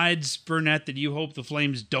besides Burnett that you hope the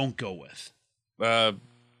Flames don't go with?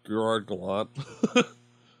 Gerard Gallant.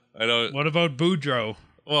 I don't. What about Boudreaux?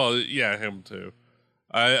 Well, yeah, him too.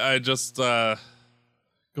 I just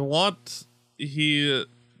Gallant, he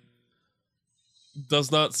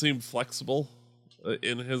does not seem flexible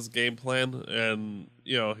in his game plan, and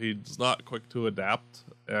he's not quick to adapt,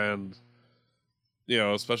 and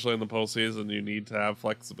especially in the postseason, you need to have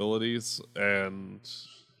flexibilities. And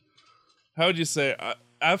how would you say,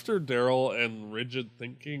 after Darryl and rigid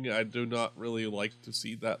thinking, I do not really like to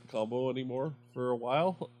see that combo anymore for a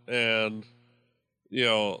while. And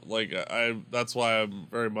like that's why I'm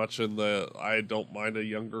very much in the I don't mind a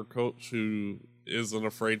younger coach who isn't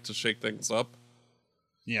afraid to shake things up.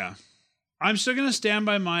 Yeah. I'm still going to stand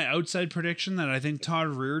by my outside prediction that I think Todd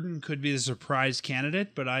Reardon could be the surprise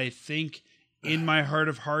candidate, but I think in my heart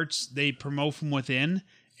of hearts, they promote from within.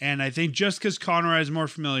 And I think just because Conroy has more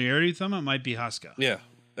familiarity with them, it might be Huska. Yeah,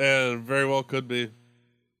 and very well could be.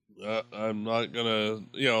 I'm not going to,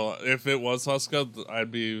 if it was Huska, I'd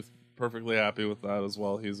be perfectly happy with that as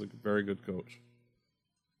well. He's a very good coach.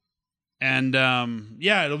 And,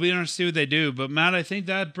 it'll be interesting to see what they do. But, Matt, I think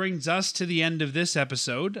that brings us to the end of this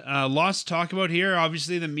episode. Lots to talk about here.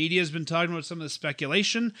 Obviously, the media has been talking about some of the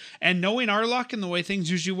speculation. And knowing our luck and the way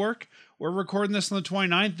things usually work, we're recording this on the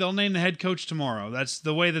 29th. They'll name the head coach tomorrow. That's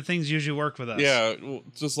the way that things usually work with us. Yeah,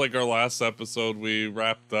 just like our last episode, we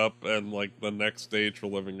wrapped up, and, the next day,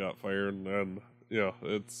 Treliving got fired. And,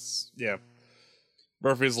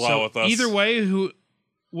 Murphy's Law with us. Either way,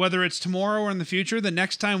 whether it's tomorrow or in the future, the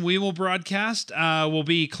next time we will broadcast will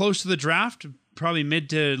be close to the draft, probably mid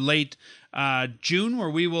to late June, where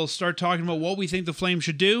we will start talking about what we think the Flames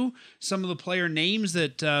should do, some of the player names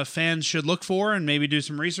that fans should look for and maybe do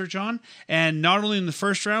some research on, and not only in the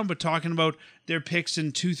first round, but talking about their picks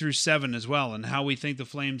in 2 through 7 as well, and how we think the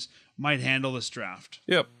Flames might handle this draft.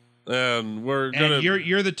 Yep. And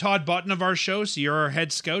you're the Todd Button of our show, so you're our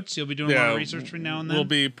head scout, so you'll be doing a lot of research between now and then. We'll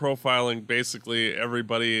be profiling basically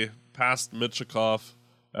everybody past Michikov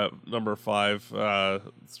at number 5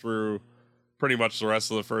 through pretty much the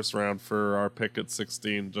rest of the first round for our pick at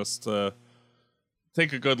 16, just to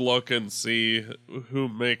take a good look and see who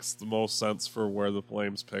makes the most sense for where the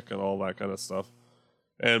Flames pick and all that kind of stuff.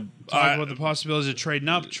 And talk about the possibilities of trading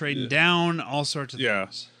up, trading down, all sorts of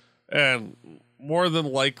things. And more than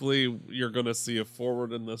likely, you're going to see a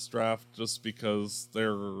forward in this draft just because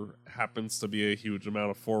there happens to be a huge amount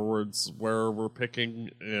of forwards where we're picking,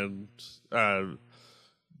 and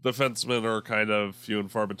defensemen are kind of few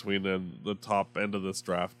and far between in the top end of this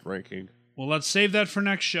draft ranking. Well, let's save that for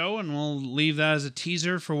next show, and we'll leave that as a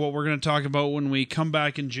teaser for what we're going to talk about when we come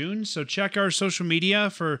back in June. So check our social media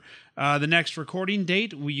for the next recording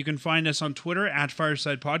date. You can find us on Twitter at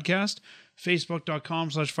Fireside Podcast,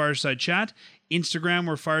 Facebook.com/Fireside Chat, Instagram,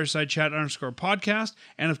 we're Fireside Chat _podcast,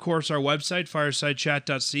 and of course our website,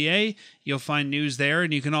 firesidechat.ca. You'll find news there,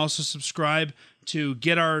 and you can also subscribe to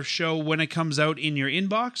get our show when it comes out in your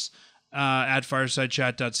inbox at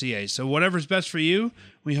firesidechat.ca. So whatever's best for you,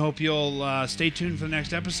 we hope you'll stay tuned for the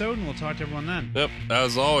next episode, and we'll talk to everyone then. Yep,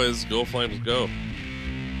 as always, go Flames, go.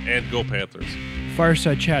 And go Panthers.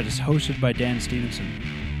 Fireside Chat is hosted by Dan Stevenson,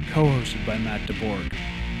 co-hosted by Matt DeBorg.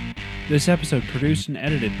 This episode produced and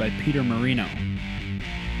edited by Peter Marino.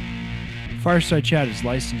 Fireside Chat is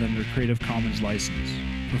licensed under Creative Commons license.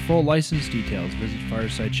 For full license details, visit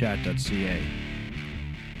firesidechat.ca.